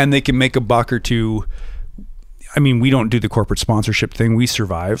 and they can make a buck or two. I mean, we don't do the corporate sponsorship thing. We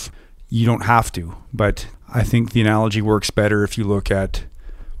survive. You don't have to. But I think the analogy works better if you look at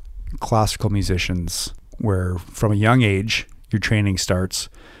classical musicians, where from a young age, your training starts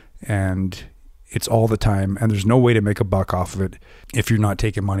and it's all the time, and there's no way to make a buck off of it if you're not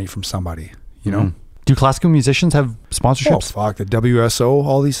taking money from somebody, Do classical musicians have sponsorships? Oh, fuck, the WSO,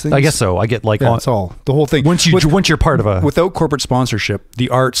 all these things. I guess so. I get like it's all the whole thing. Once you're part of a, without corporate sponsorship, the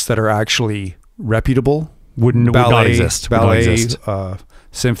arts that are actually reputable would not exist. Ballet,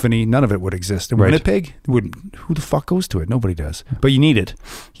 symphony, none of it would exist. In Right. Winnipeg, who the fuck goes to it? Nobody does. But you need it.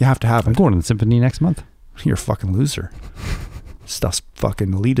 You have to have I'm it. going to the symphony next month. You're a fucking loser. Stuff's fucking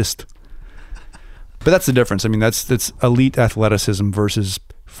elitist. But that's the difference. I mean, that's elite athleticism versus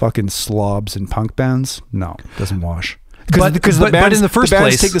fucking slobs and punk bands. No, doesn't wash. But in the first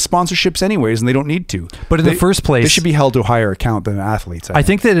place, take the sponsorships anyways, and they don't need to. But in the first place, they should be held to a higher account than athletes. I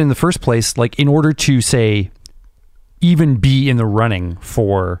think that in the first place, like, in order to say, even be in the running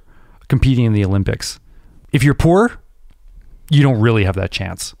for competing in the Olympics, if you're poor, you don't really have that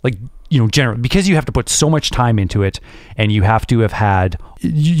chance. Like, generally, because you have to put so much time into it, and you have to have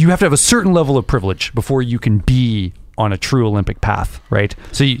a certain level of privilege before you can be on a true Olympic path, right?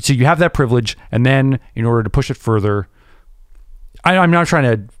 So you have that privilege, and then in order to push it further, I'm not trying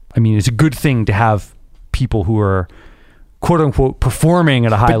to, it's a good thing to have people who are quote unquote performing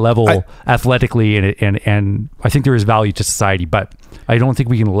at a high level athletically, and I think there is value to society, but I don't think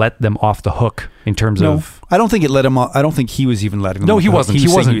we can let them off the hook in terms of. I don't think it let him off. I don't think he was even letting them No, off he the hook. wasn't. He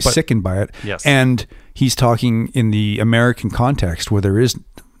was wasn't. sickened by it. Yes. And he's talking in the American context where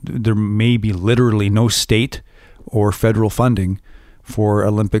there may be literally no state or federal funding for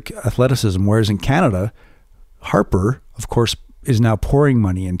Olympic athleticism, whereas in Canada, Harper, of course, is now pouring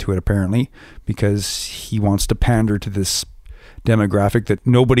money into it, apparently, because he wants to pander to this demographic that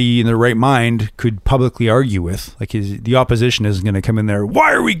nobody in their right mind could publicly argue with. Like, the opposition isn't going to come in there,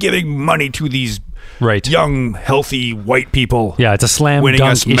 why are we giving money to these Right. young, healthy white people? Yeah, it's a slam winning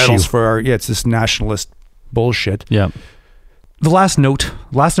dunk us medals issue. for our... Yeah, it's this nationalist bullshit. Yeah. The last note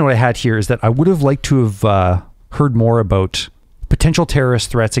I had here is that I would have liked to have heard more about potential terrorist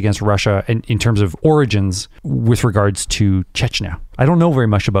threats against Russia in terms of origins with regards to Chechnya. I don't know very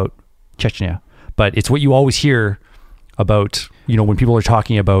much about Chechnya, but it's what you always hear about, when people are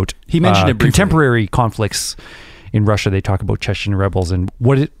talking about He mentioned it briefly. contemporary conflicts in Russia. They talk about Chechen rebels and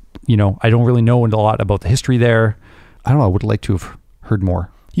what it, I don't really know a lot about the history there. I don't know. I would like to have heard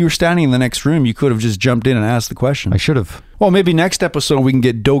more. You were standing in the next room. You could have just jumped in and asked the question. I should have. Well, maybe next episode we can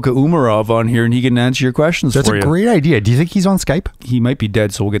get Doka Umarov on here and he can answer your questions That's for you. a great idea. Do you think he's on Skype? He might be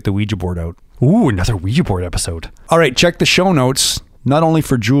dead, so we'll get the Ouija board out. Ooh, another Ouija board episode. All right, check the show notes, not only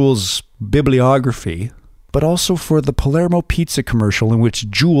for Jules' bibliography, but also for the Palermo Pizza commercial in which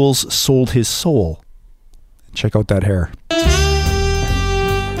Jules sold his soul. Check out that hair.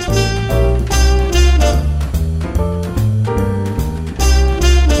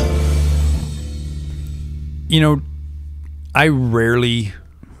 I rarely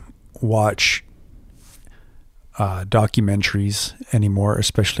watch documentaries anymore,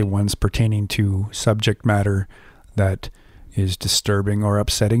 especially ones pertaining to subject matter that is disturbing or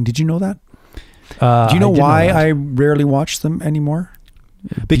upsetting. Did you know that? Do you know why I rarely watch them anymore?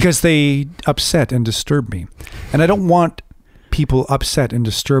 Because they upset and disturb me. And I don't want people upset and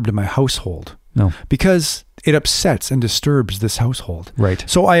disturbed in my household. No. Because it upsets and disturbs this household. Right.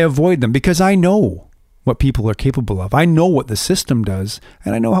 So I avoid them because I know what people are capable of. I know what the system does,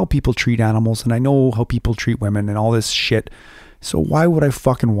 and I know how people treat animals, and I know how people treat women and all this shit. So why would I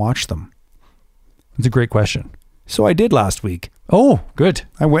fucking watch them? It's a great question. So I did last week. Oh, good.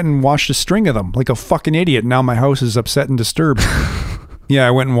 I went and watched a string of them like a fucking idiot. Now my house is upset and disturbed. Yeah,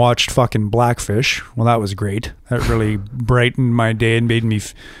 I went and watched fucking Blackfish. Well, that was great. That really brightened my day and made me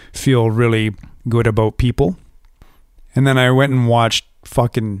feel really good about people. And then I went and watched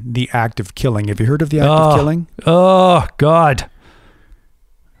fucking The Act of Killing. Have you heard of The Act of Killing? Oh, God.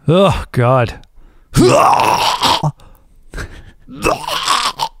 Oh, God.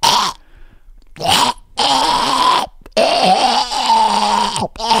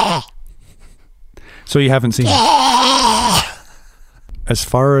 So you haven't seen it? As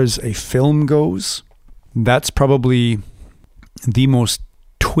far as a film goes, that's probably the most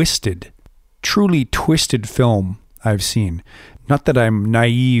twisted, truly twisted film I've seen. Not that I'm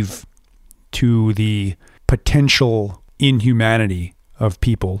naive to the potential inhumanity of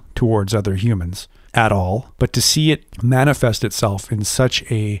people towards other humans at all, but to see it manifest itself in such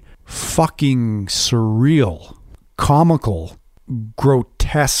a fucking surreal, comical,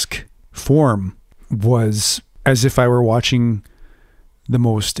 grotesque form was as if I were watching the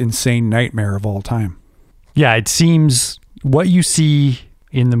most insane nightmare of all time. Yeah, it seems what you see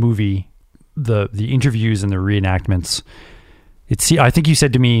in the movie, the interviews and the reenactments, I think you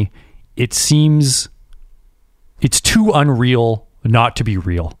said to me, it seems it's too unreal not to be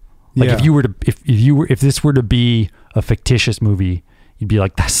real. Like Yeah. if this were to be a fictitious movie, you'd be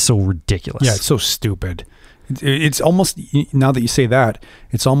like, that's so ridiculous. Yeah, it's so stupid. It's almost, now that you say that,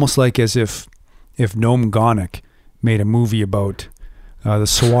 it's almost like as if Noam Gonick made a movie about the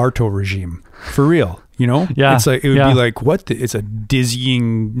Suharto regime. For real, Yeah. It's like, it would be like, it's a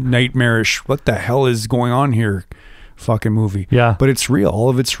dizzying, nightmarish, what the hell is going on here fucking movie. Yeah. But it's real. All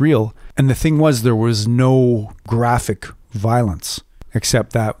of it's real. And the thing was, there was no graphic violence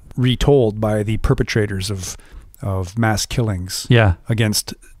except that retold by the perpetrators of mass killings Yeah.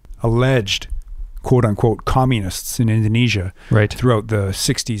 against alleged quote unquote communists in Indonesia Right. throughout the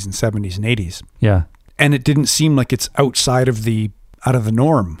 60s and 70s and 80s. Yeah. And it didn't seem like it's out of the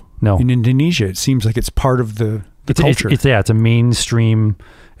norm. No. In Indonesia, it seems like it's part of the culture. It's a mainstream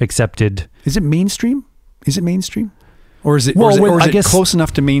accepted. Is it mainstream? Or is it, Well, or is I it guess- close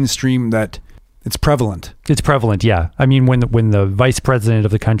enough to mainstream that it's prevalent? It's prevalent. Yeah. I mean, when the vice president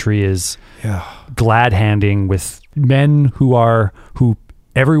of the country is Yeah. glad handing with men who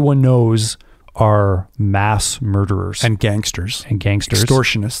everyone knows are mass murderers And gangsters. and gangsters.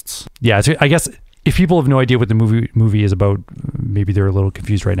 Extortionists. Yeah. I guess if people have no idea what the movie is about, maybe they're a little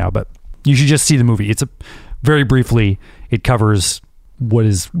confused right now, but you should just see the movie. Very briefly, it covers what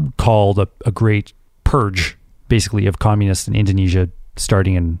is called a great purge, basically, of communists in Indonesia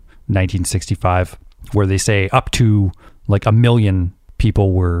starting in 1965, where they say up to like 1 million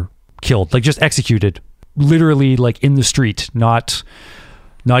people were killed, like just executed, literally like in the street, not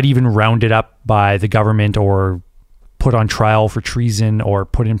even rounded up by the government or put on trial for treason or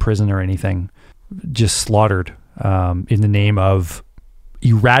put in prison or anything, just slaughtered in the name of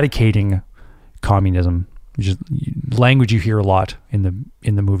eradicating communism, which is language you hear a lot in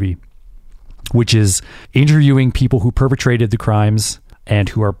the movie, which is interviewing people who perpetrated the crimes and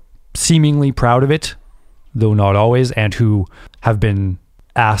who are seemingly proud of it, though not always, and who have been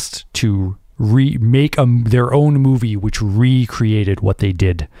asked to make their own movie which recreated what they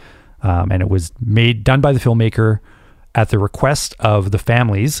did. And it was done by the filmmaker at the request of the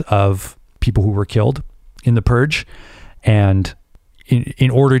families of people who were killed in the purge, and in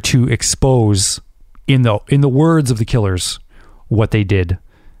order to expose, in the words of the killers, what they did.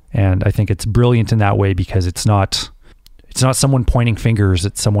 And I think it's brilliant in that way, because it's not someone pointing fingers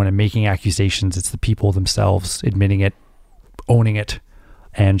at someone and making accusations. It's the people themselves admitting it, owning it,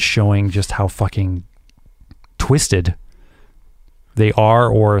 and showing just how fucking twisted they are,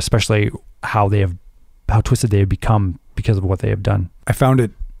 or especially how twisted they have become because of what they have done. I found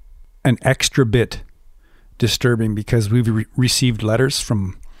it an extra bit disturbing because we've received letters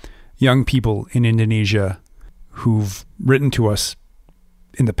from young people in Indonesia who've written to us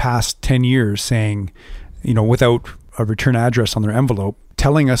in the past 10 years saying, without a return address on their envelope,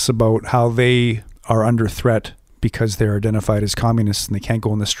 telling us about how they are under threat because they're identified as communists and they can't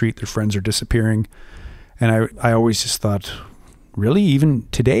go on the street. Their friends are disappearing. And I always just thought, really? Even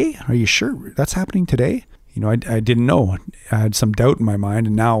today? Are you sure that's happening today? I didn't know. I had some doubt in my mind.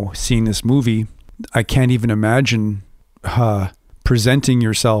 And now seeing this movie, I can't even imagine presenting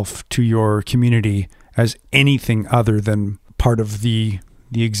yourself to your community as anything other than part of the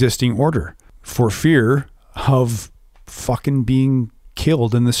existing order for fear of fucking being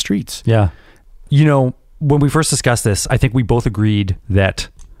killed in the streets. Yeah. When we first discussed this, I think we both agreed that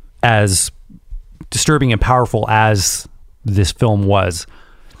as disturbing and powerful as this film was,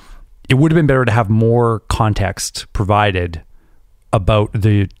 it would have been better to have more context provided about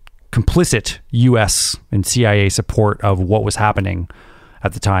the complicit US and CIA support of what was happening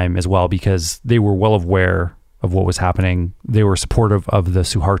at the time as well, because they were well aware of what was happening. They were supportive of the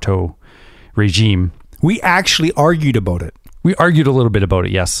Suharto regime. We actually argued about it. We argued a little bit about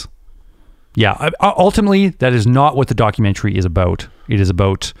it, yes. Yeah, ultimately, that is not what the documentary is about. It is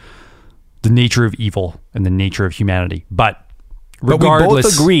about the nature of evil and the nature of humanity. But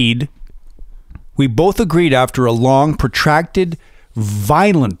regardless... we both agreed after a long, protracted,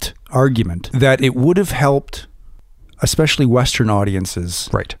 violent argument that it would have helped, especially Western audiences,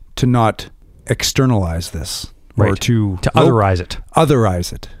 right, to not externalize this, right, or to otherize it.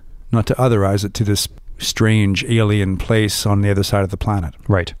 Otherize it. Not to otherize it to this strange alien place on the other side of the planet.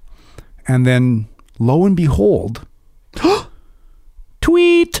 Right. And then, lo and behold,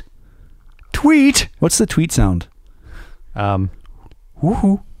 tweet. What's the tweet sound? Woohoo.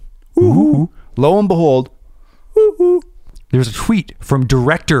 Woohoo. Lo and behold, woohoo. There's a tweet from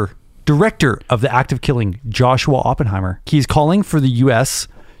director of the act of killing, Joshua Oppenheimer. He's calling for the U.S.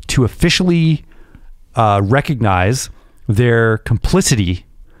 to officially recognize their complicity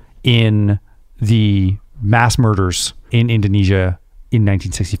in the mass murders in Indonesia in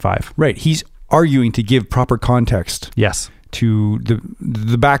 1965. Right. He's arguing to give proper context. Yes. To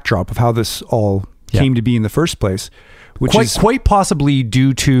the backdrop of how this all came to be in the first place, which is quite possibly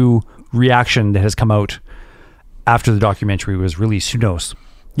due to reaction that has come out after the documentary was released. Who knows?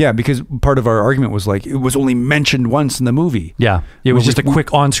 Yeah, because part of our argument was like, it was only mentioned once in the movie. Yeah. It was just a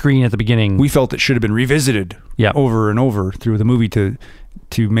quick on screen at the beginning. We felt it should have been revisited over and over through the movie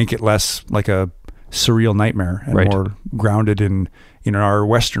to make it less like a surreal nightmare and more grounded in our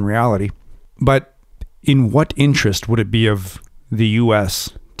Western reality. But in what interest would it be of the U.S.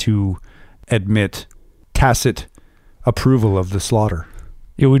 to admit tacit approval of the slaughter?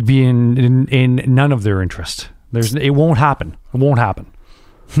 It would be in none of their interest. It won't happen. It won't happen.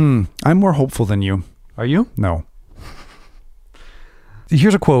 I'm more hopeful than you. Are you? No.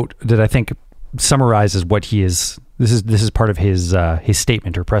 Here's a quote that I think summarizes what he is. This is part of his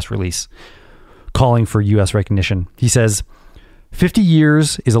statement or press release calling for U.S. recognition. He says, 50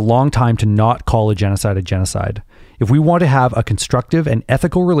 years is a long time to not call a genocide. If we want to have a constructive and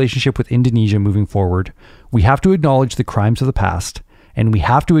ethical relationship with Indonesia moving forward, we have to acknowledge the crimes of the past, and we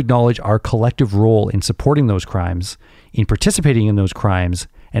have to acknowledge our collective role in supporting those crimes, in participating in those crimes,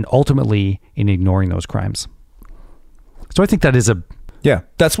 and ultimately in ignoring those crimes. So I think that is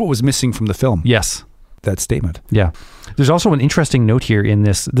that's what was missing from the film. Yes. That statement. Yeah. There's also an interesting note here in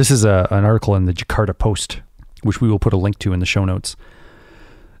this. This is an article in the Jakarta Post, which we will put a link to in the show notes.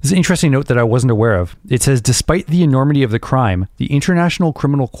 This is an interesting note that I wasn't aware of. It says, despite the enormity of the crime, the International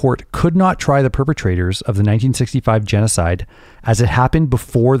Criminal Court could not try the perpetrators of the 1965 genocide as it happened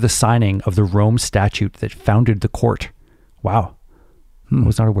before the signing of the Rome Statute that founded the court. Wow. I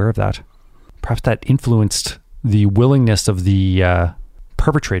was not aware of that. Perhaps that influenced the willingness of the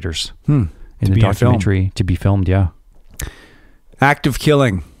perpetrators in the documentary to be filmed. Yeah. Act of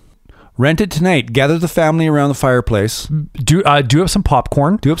killing. Rent it tonight. Gather the family around the fireplace. Do up some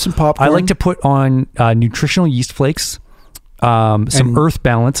popcorn. I like to put on nutritional yeast flakes, some Earth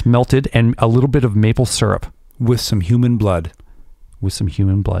Balance melted, and a little bit of maple syrup. With some human blood. Yes.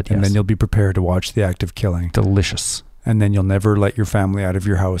 And then you'll be prepared to watch the act of killing. Delicious. and then you'll never let your family out of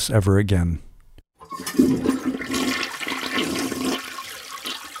your house ever again.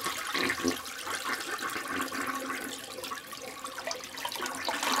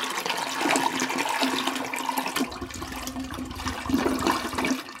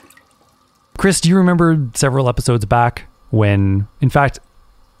 Chris, do you remember several episodes back when, in fact,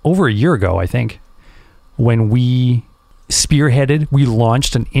 over a year ago, I think, when we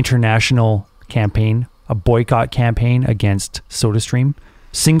launched an international campaign, a boycott campaign against SodaStream?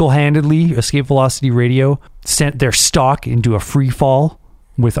 Single-handedly, Escape Velocity Radio sent their stock into a free fall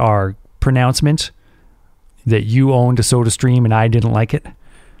with our pronouncement that you owned a SodaStream and I didn't like it.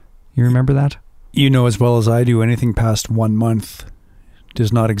 You remember that? You know as well as I do, anything past 1 month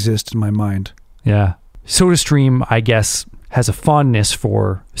does not exist in my mind. Yeah. SodaStream, I guess, has a fondness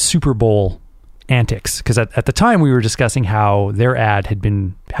for Super Bowl antics, because at the time we were discussing how their ad had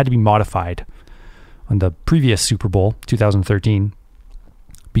to be modified on the previous Super Bowl, 2013,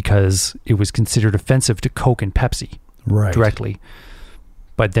 because it was considered offensive to Coke and Pepsi directly.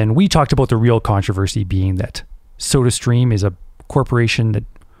 But then we talked about the real controversy being that SodaStream is a corporation that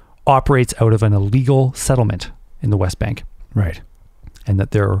operates out of an illegal settlement in the West Bank. Right. And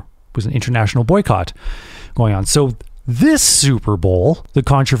that there was an international boycott going on. So this Super Bowl, the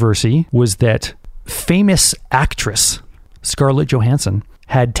controversy was that famous actress Scarlett Johansson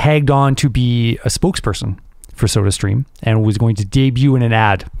had tagged on to be a spokesperson for SodaStream and was going to debut in an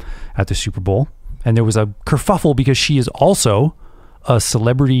ad at the Super Bowl. And there was a kerfuffle because she is also a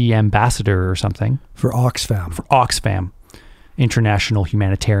celebrity ambassador or something. For Oxfam. For Oxfam, international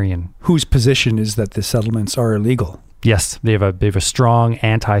humanitarian. Whose position is that the settlements are illegal. Yes, they have a strong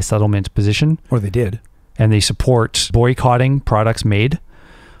anti-settlement position. Or they did. And they support boycotting products made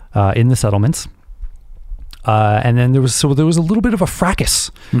in the settlements. And then there was a little bit of a fracas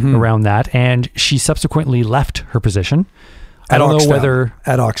around that, and she subsequently left her position. I don't know whether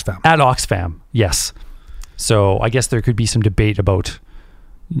at Oxfam. At Oxfam, yes. So I guess there could be some debate about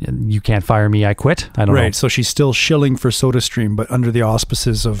you can't fire me, I quit. I don't know. Right. So she's still shilling for SodaStream, but under the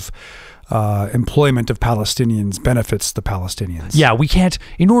auspices of employment of Palestinians benefits the Palestinians. Yeah, we can't,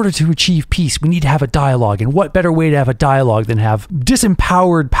 in order to achieve peace, we need to have a dialogue. And what better way to have a dialogue than have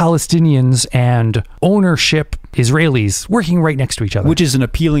disempowered Palestinians and ownership Israelis working right next to each other? Which is an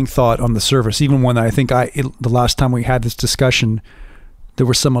appealing thought on the surface. Even when the last time we had this discussion, there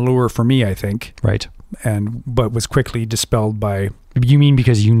was some allure for me, I think. Right. But was quickly dispelled by... You mean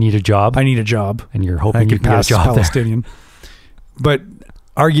because you need a job? I need a job. And you're hoping you can get a job Palestinian. But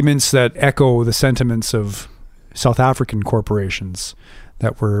arguments that echo the sentiments of South African corporations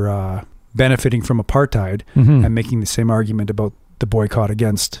that were benefiting from apartheid and making the same argument about the boycott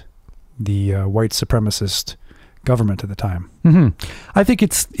against the white supremacist government at the time. I think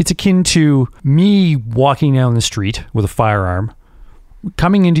it's akin to me walking down the street with a firearm,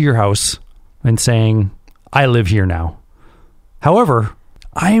 coming into your house and saying, I live here now. However,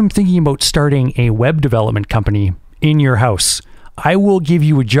 I am thinking about starting a web development company in your house. I will give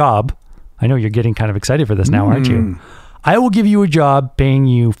you a job. I know you're getting kind of excited for this now, aren't you? I will give you a job paying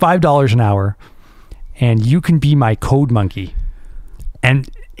you $5 an hour, and you can be my code monkey. And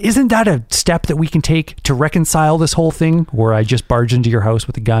isn't that a step that we can take to reconcile this whole thing where I just barged into your house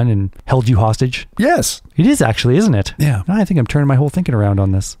with a gun and held you hostage? Yes. It is actually, isn't it? Yeah. I think I'm turning my whole thinking around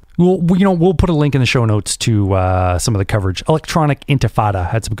on this. We'll put a link in the show notes to some of the coverage. Electronic Intifada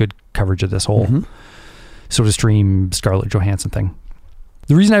had some good coverage of this whole SodaStream Scarlett Johansson thing.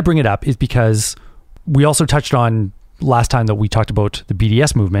 The reason I bring it up is because we also touched on, last time that we talked about the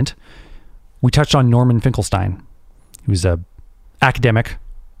BDS movement, we touched on Norman Finkelstein. He was an academic,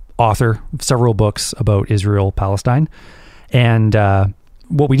 author of several books about Israel, Palestine. And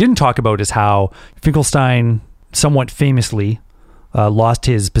what we didn't talk about is how Finkelstein somewhat famously lost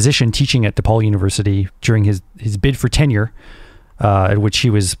his position teaching at DePaul University during his bid for tenure, at which he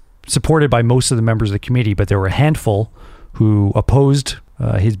was supported by most of the members of the committee, but there were a handful who opposed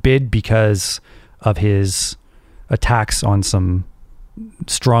his bid because of his attacks on some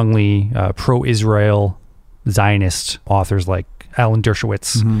strongly pro-Israel Zionist authors like Alan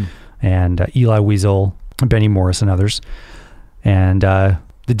Dershowitz and Eli Wiesel, Benny Morris, and others. And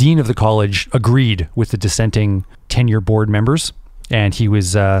the dean of the college agreed with the dissenting tenure board members, and he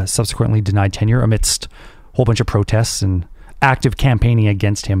was subsequently denied tenure amidst a whole bunch of protests and active campaigning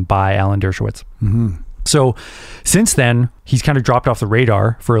against him by Alan Dershowitz. So since then, he's kind of dropped off the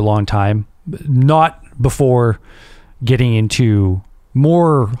radar for a long time, not before getting into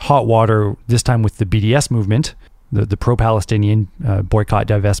more hot water, this time with the BDS movement, the pro-Palestinian boycott,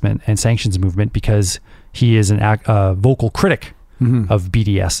 divestment, and sanctions movement, because he is a vocal critic of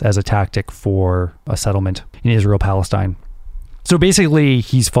BDS as a tactic for a settlement in Israel-Palestine. So basically,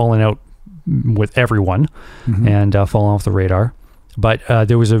 he's fallen out with everyone and fallen off the radar. But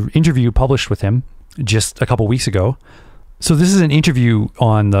there was an interview published with him just a couple weeks ago. So this is an interview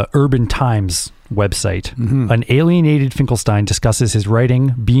on the Urban Times website. An alienated Finkelstein discusses his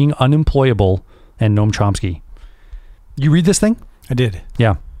writing, being unemployable, and Noam Chomsky. You read this thing? I did.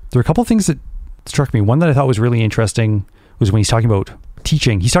 Yeah. There are a couple of things that struck me. One that I thought was really interesting was when he's talking about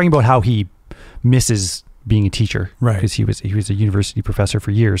teaching. He's talking about how he misses being a teacher. Right. Because he was a university professor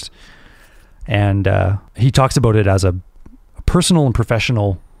for years. And he talks about it as a personal and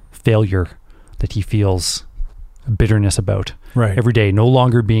professional failure that he feels bitterness about Right. every day, no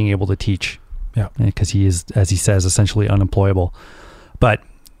longer being able to teach. Yeah. Because he is, as he says, essentially unemployable. But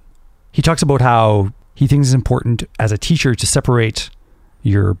he talks about how he thinks it's important as a teacher to separate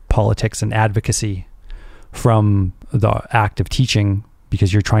your politics and advocacy from the act of teaching,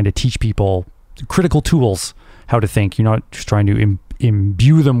 because you're trying to teach people critical tools how to think. You're not just trying to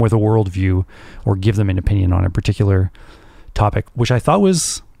imbue them with a worldview or give them an opinion on a particular topic, which I thought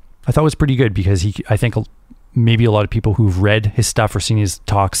was pretty good, because I think maybe a lot of people who've read his stuff or seen his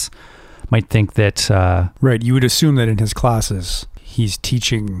talks might think that Right. You would assume that in his classes, he's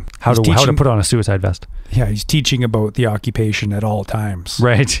teaching how to put on a suicide vest. Yeah, he's teaching about the occupation at all times.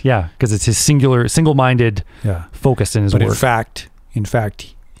 Right. Yeah. Because it's his single-minded Yeah. focus in his But work. in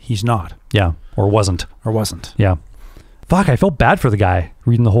fact, he's not Yeah. Or wasn't. or wasn't. Yeah. Fuck, I felt bad for the guy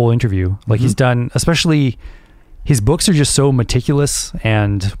reading the whole interview. Like he's done, especially his books are just so meticulous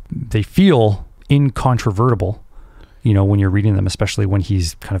and they feel incontrovertible, when you're reading them, especially when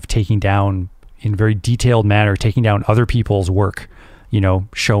he's kind of taking down in a very detailed manner, taking down other people's work,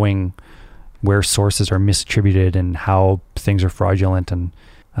 showing where sources are misattributed and how things are fraudulent. And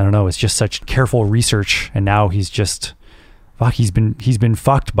I don't know, it's just such careful research. And now he's just, he's been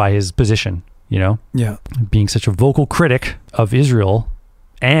fucked by his position, Yeah. being such a vocal critic of Israel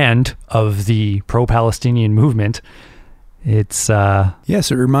and of the pro-Palestinian movement. It's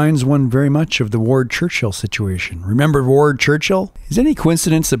Yes, it reminds one very much of the Ward Churchill situation. Remember Ward Churchill? Is it any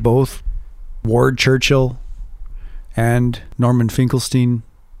coincidence that both Ward Churchill and Norman Finkelstein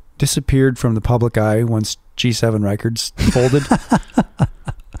disappeared from the public eye once G7 Records folded?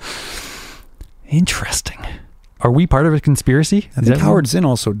 interesting. Are we part of a conspiracy? I think Howard Zinn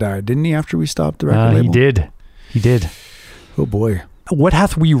also died, didn't he, after we stopped the record label? He did. Oh boy. What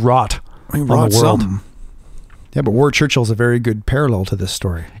hath we wrought We on wrought the world? something. Yeah, but Ward Churchill's a very good parallel to this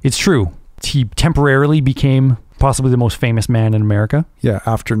story. It's true. He temporarily became possibly the most famous man in America Yeah,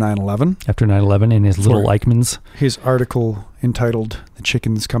 after 9/11. after 9/11 in his Little For- Eichmanns. His article entitled "The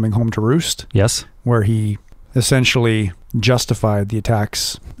Chicken's Coming Home to Roost," Yes. where he essentially justified the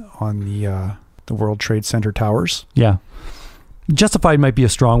attacks on the World Trade Center towers. Yeah. Justified might be a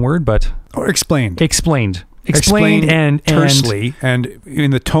strong word, but Or explained. explained and tersely, and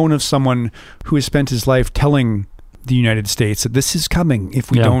in the tone of someone who has spent his life telling the United States that this is coming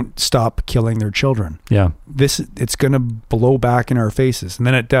if we Yeah. don't stop killing their children. yeah. It's going to blow back in our faces. And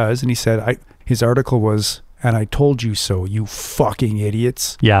then it does. And he said, his article was, "And I told you so, you fucking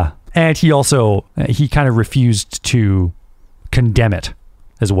idiots." Yeah. And he also, he kind of refused to condemn it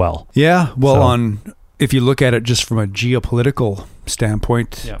as well. Yeah. Well, So- if you look at it just from a geopolitical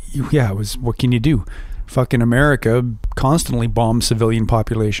standpoint, Yeah. it was, what can you do? Fucking America constantly bombs civilian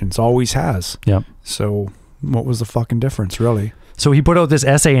populations, always has. Yeah. So what was the fucking difference, really? So he put out this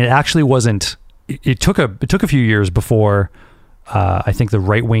essay, and it actually wasn't. It took a few years before I think the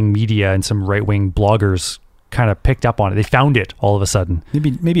right wing media and some right wing bloggers kind of picked up on it. They found it all of a sudden.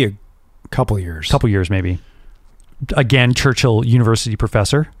 Maybe a couple years. Couple years, maybe. Again, Churchill University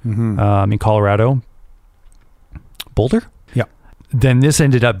professor in Colorado, Boulder. Yeah. Then this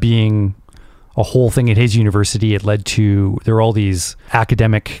ended up being a whole thing at his university. It led to, there were all these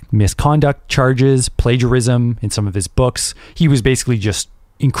academic misconduct charges, plagiarism in some of his books. He was basically just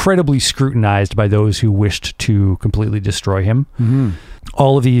incredibly scrutinized by those who wished to completely destroy him.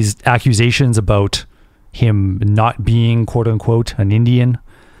 All of these accusations about him not being, quote unquote, an Indian.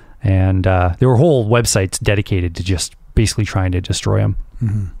 And there were whole websites dedicated to just basically trying to destroy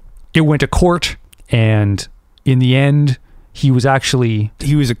him. It went to court, and in the end, he was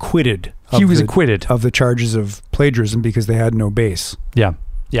acquitted. Of the charges of plagiarism because they had no base. Yeah.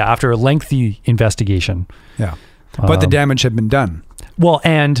 After a lengthy investigation. Yeah. But the damage had been done. Well,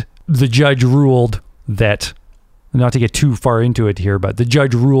 and the judge ruled that, not to get too far into it here, but the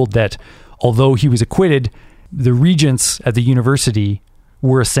judge ruled that although he was acquitted, the regents at the university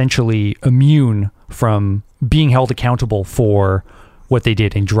were essentially immune from being held accountable for what they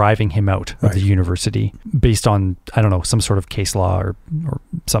did in driving him out of the university based on, I don't know, some sort of case law or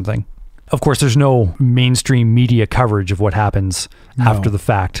something. Of course, there's no mainstream media coverage of what happens after the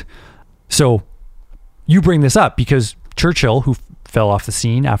fact. So you bring this up because Churchill, who fell off the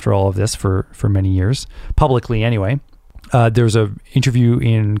scene after all of this for many years, publicly anyway, there's an interview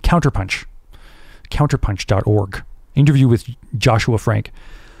in counterpunch.org, interview with Joshua Frank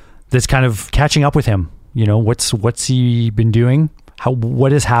that's kind of catching up with him. You know, what's he been doing?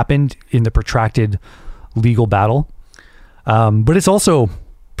 What has happened in the protracted legal battle? But it's also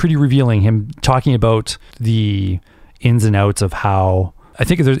pretty revealing, him talking about the ins and outs of how, I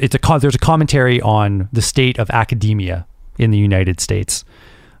think there's a commentary on the state of academia in the United States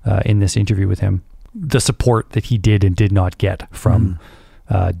in this interview with him, the support that he did and did not get from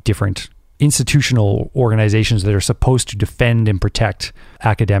different institutional organizations that are supposed to defend and protect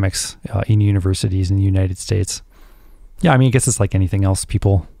academics in universities in the United States. Yeah, I mean, I guess it's like anything else.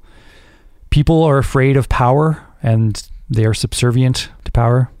 People are afraid of power and they are subservient to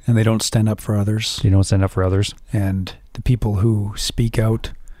power. And they don't stand up for others. They don't stand up for others. And the people who speak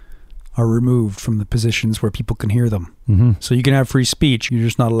out are removed from the positions where people can hear them. Mm-hmm. So you can have free speech. You're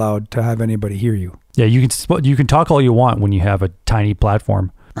just not allowed to have anybody hear you. Yeah, you can talk all you want when you have a tiny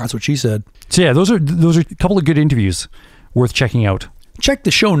platform. That's what she said. So yeah, those are a couple of good interviews worth checking out. Check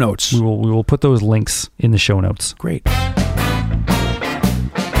the show notes. We will put those links in the show notes. Great.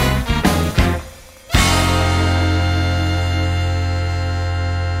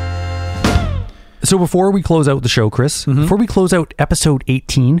 So before we close out the show, Chris, before we close out episode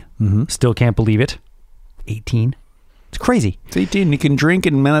 18, still can't believe it, 18, it's crazy. It's 18. You can drink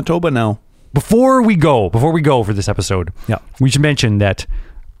in Manitoba now. Before we go for this episode, we should mention that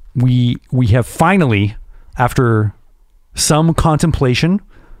we have finally, after some contemplation,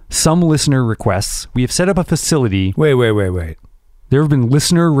 some listener requests, we have set up a facility. Wait. There have been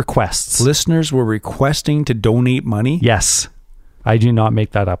listener requests. Listeners were requesting to donate money? Yes. I do not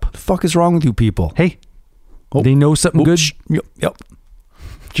make that up. The fuck is wrong with you people? Hey, they know something good. Yep.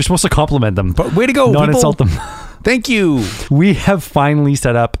 You're supposed to compliment them. But way to go, not people. Insult them. Thank you. We have finally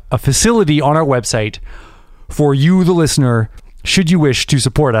set up a facility on our website for you, the listener. Should you wish to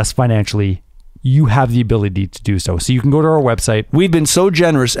support us financially, you have the ability to do so. So you can go to our website. We've been so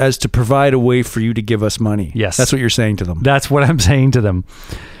generous as to provide a way for you to give us money. Yes. That's what you're saying to them. That's what I'm saying to them.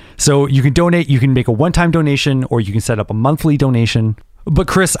 So you can donate, you can make a one-time donation, or you can set up a monthly donation. But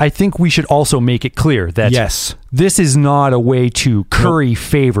Chris, I think we should also make it clear that this is not a way to curry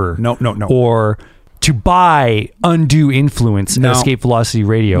favor. No. Or to buy undue influence at Escape Velocity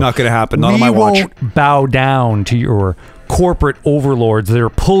Radio. Not going to happen. Not on my watch. We won't bow down to your corporate overlords that are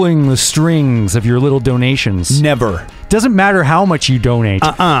pulling the strings of your little donations. Never. Doesn't matter how much you donate.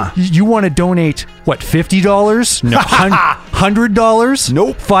 You want to donate, what, $50? No. $100?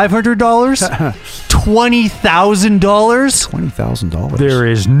 Nope. $500? $20,000? $20,000. There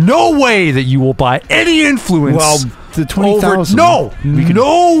is no way that you will buy any influence. Well, the $20,000.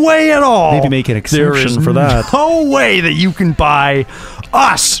 No way at all. Maybe make an exception there is for that. No way that you can buy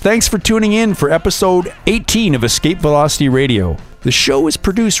us. Thanks for tuning in for episode 18 of Escape Velocity Radio. The show is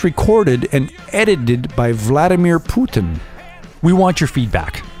produced, recorded, and edited by Vladimir Putin. We want your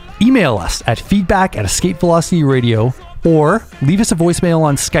feedback. Email us at feedback@escapevelocityradio or leave us a voicemail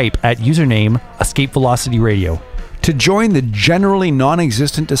on Skype at username escapevelocityradio. To join the generally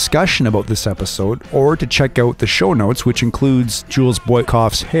non-existent discussion about this episode or to check out the show notes, which includes Jules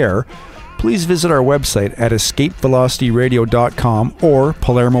Boykoff's hair, please visit our website at escapevelocityradio.com or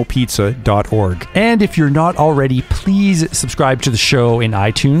palermopizza.org. And if you're not already, please subscribe to the show in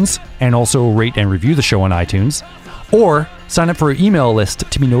iTunes and also rate and review the show on iTunes. Or sign up for our email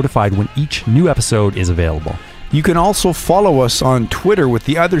list to be notified when each new episode is available. You can also follow us on Twitter with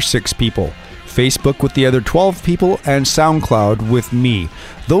the other 6 people, Facebook with the other 12 people, and SoundCloud with me.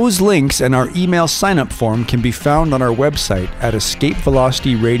 Those links and our email sign-up form can be found on our website at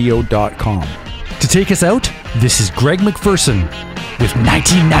escapevelocityradio.com. To take us out, this is Greg McPherson with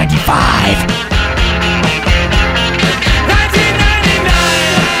 1995.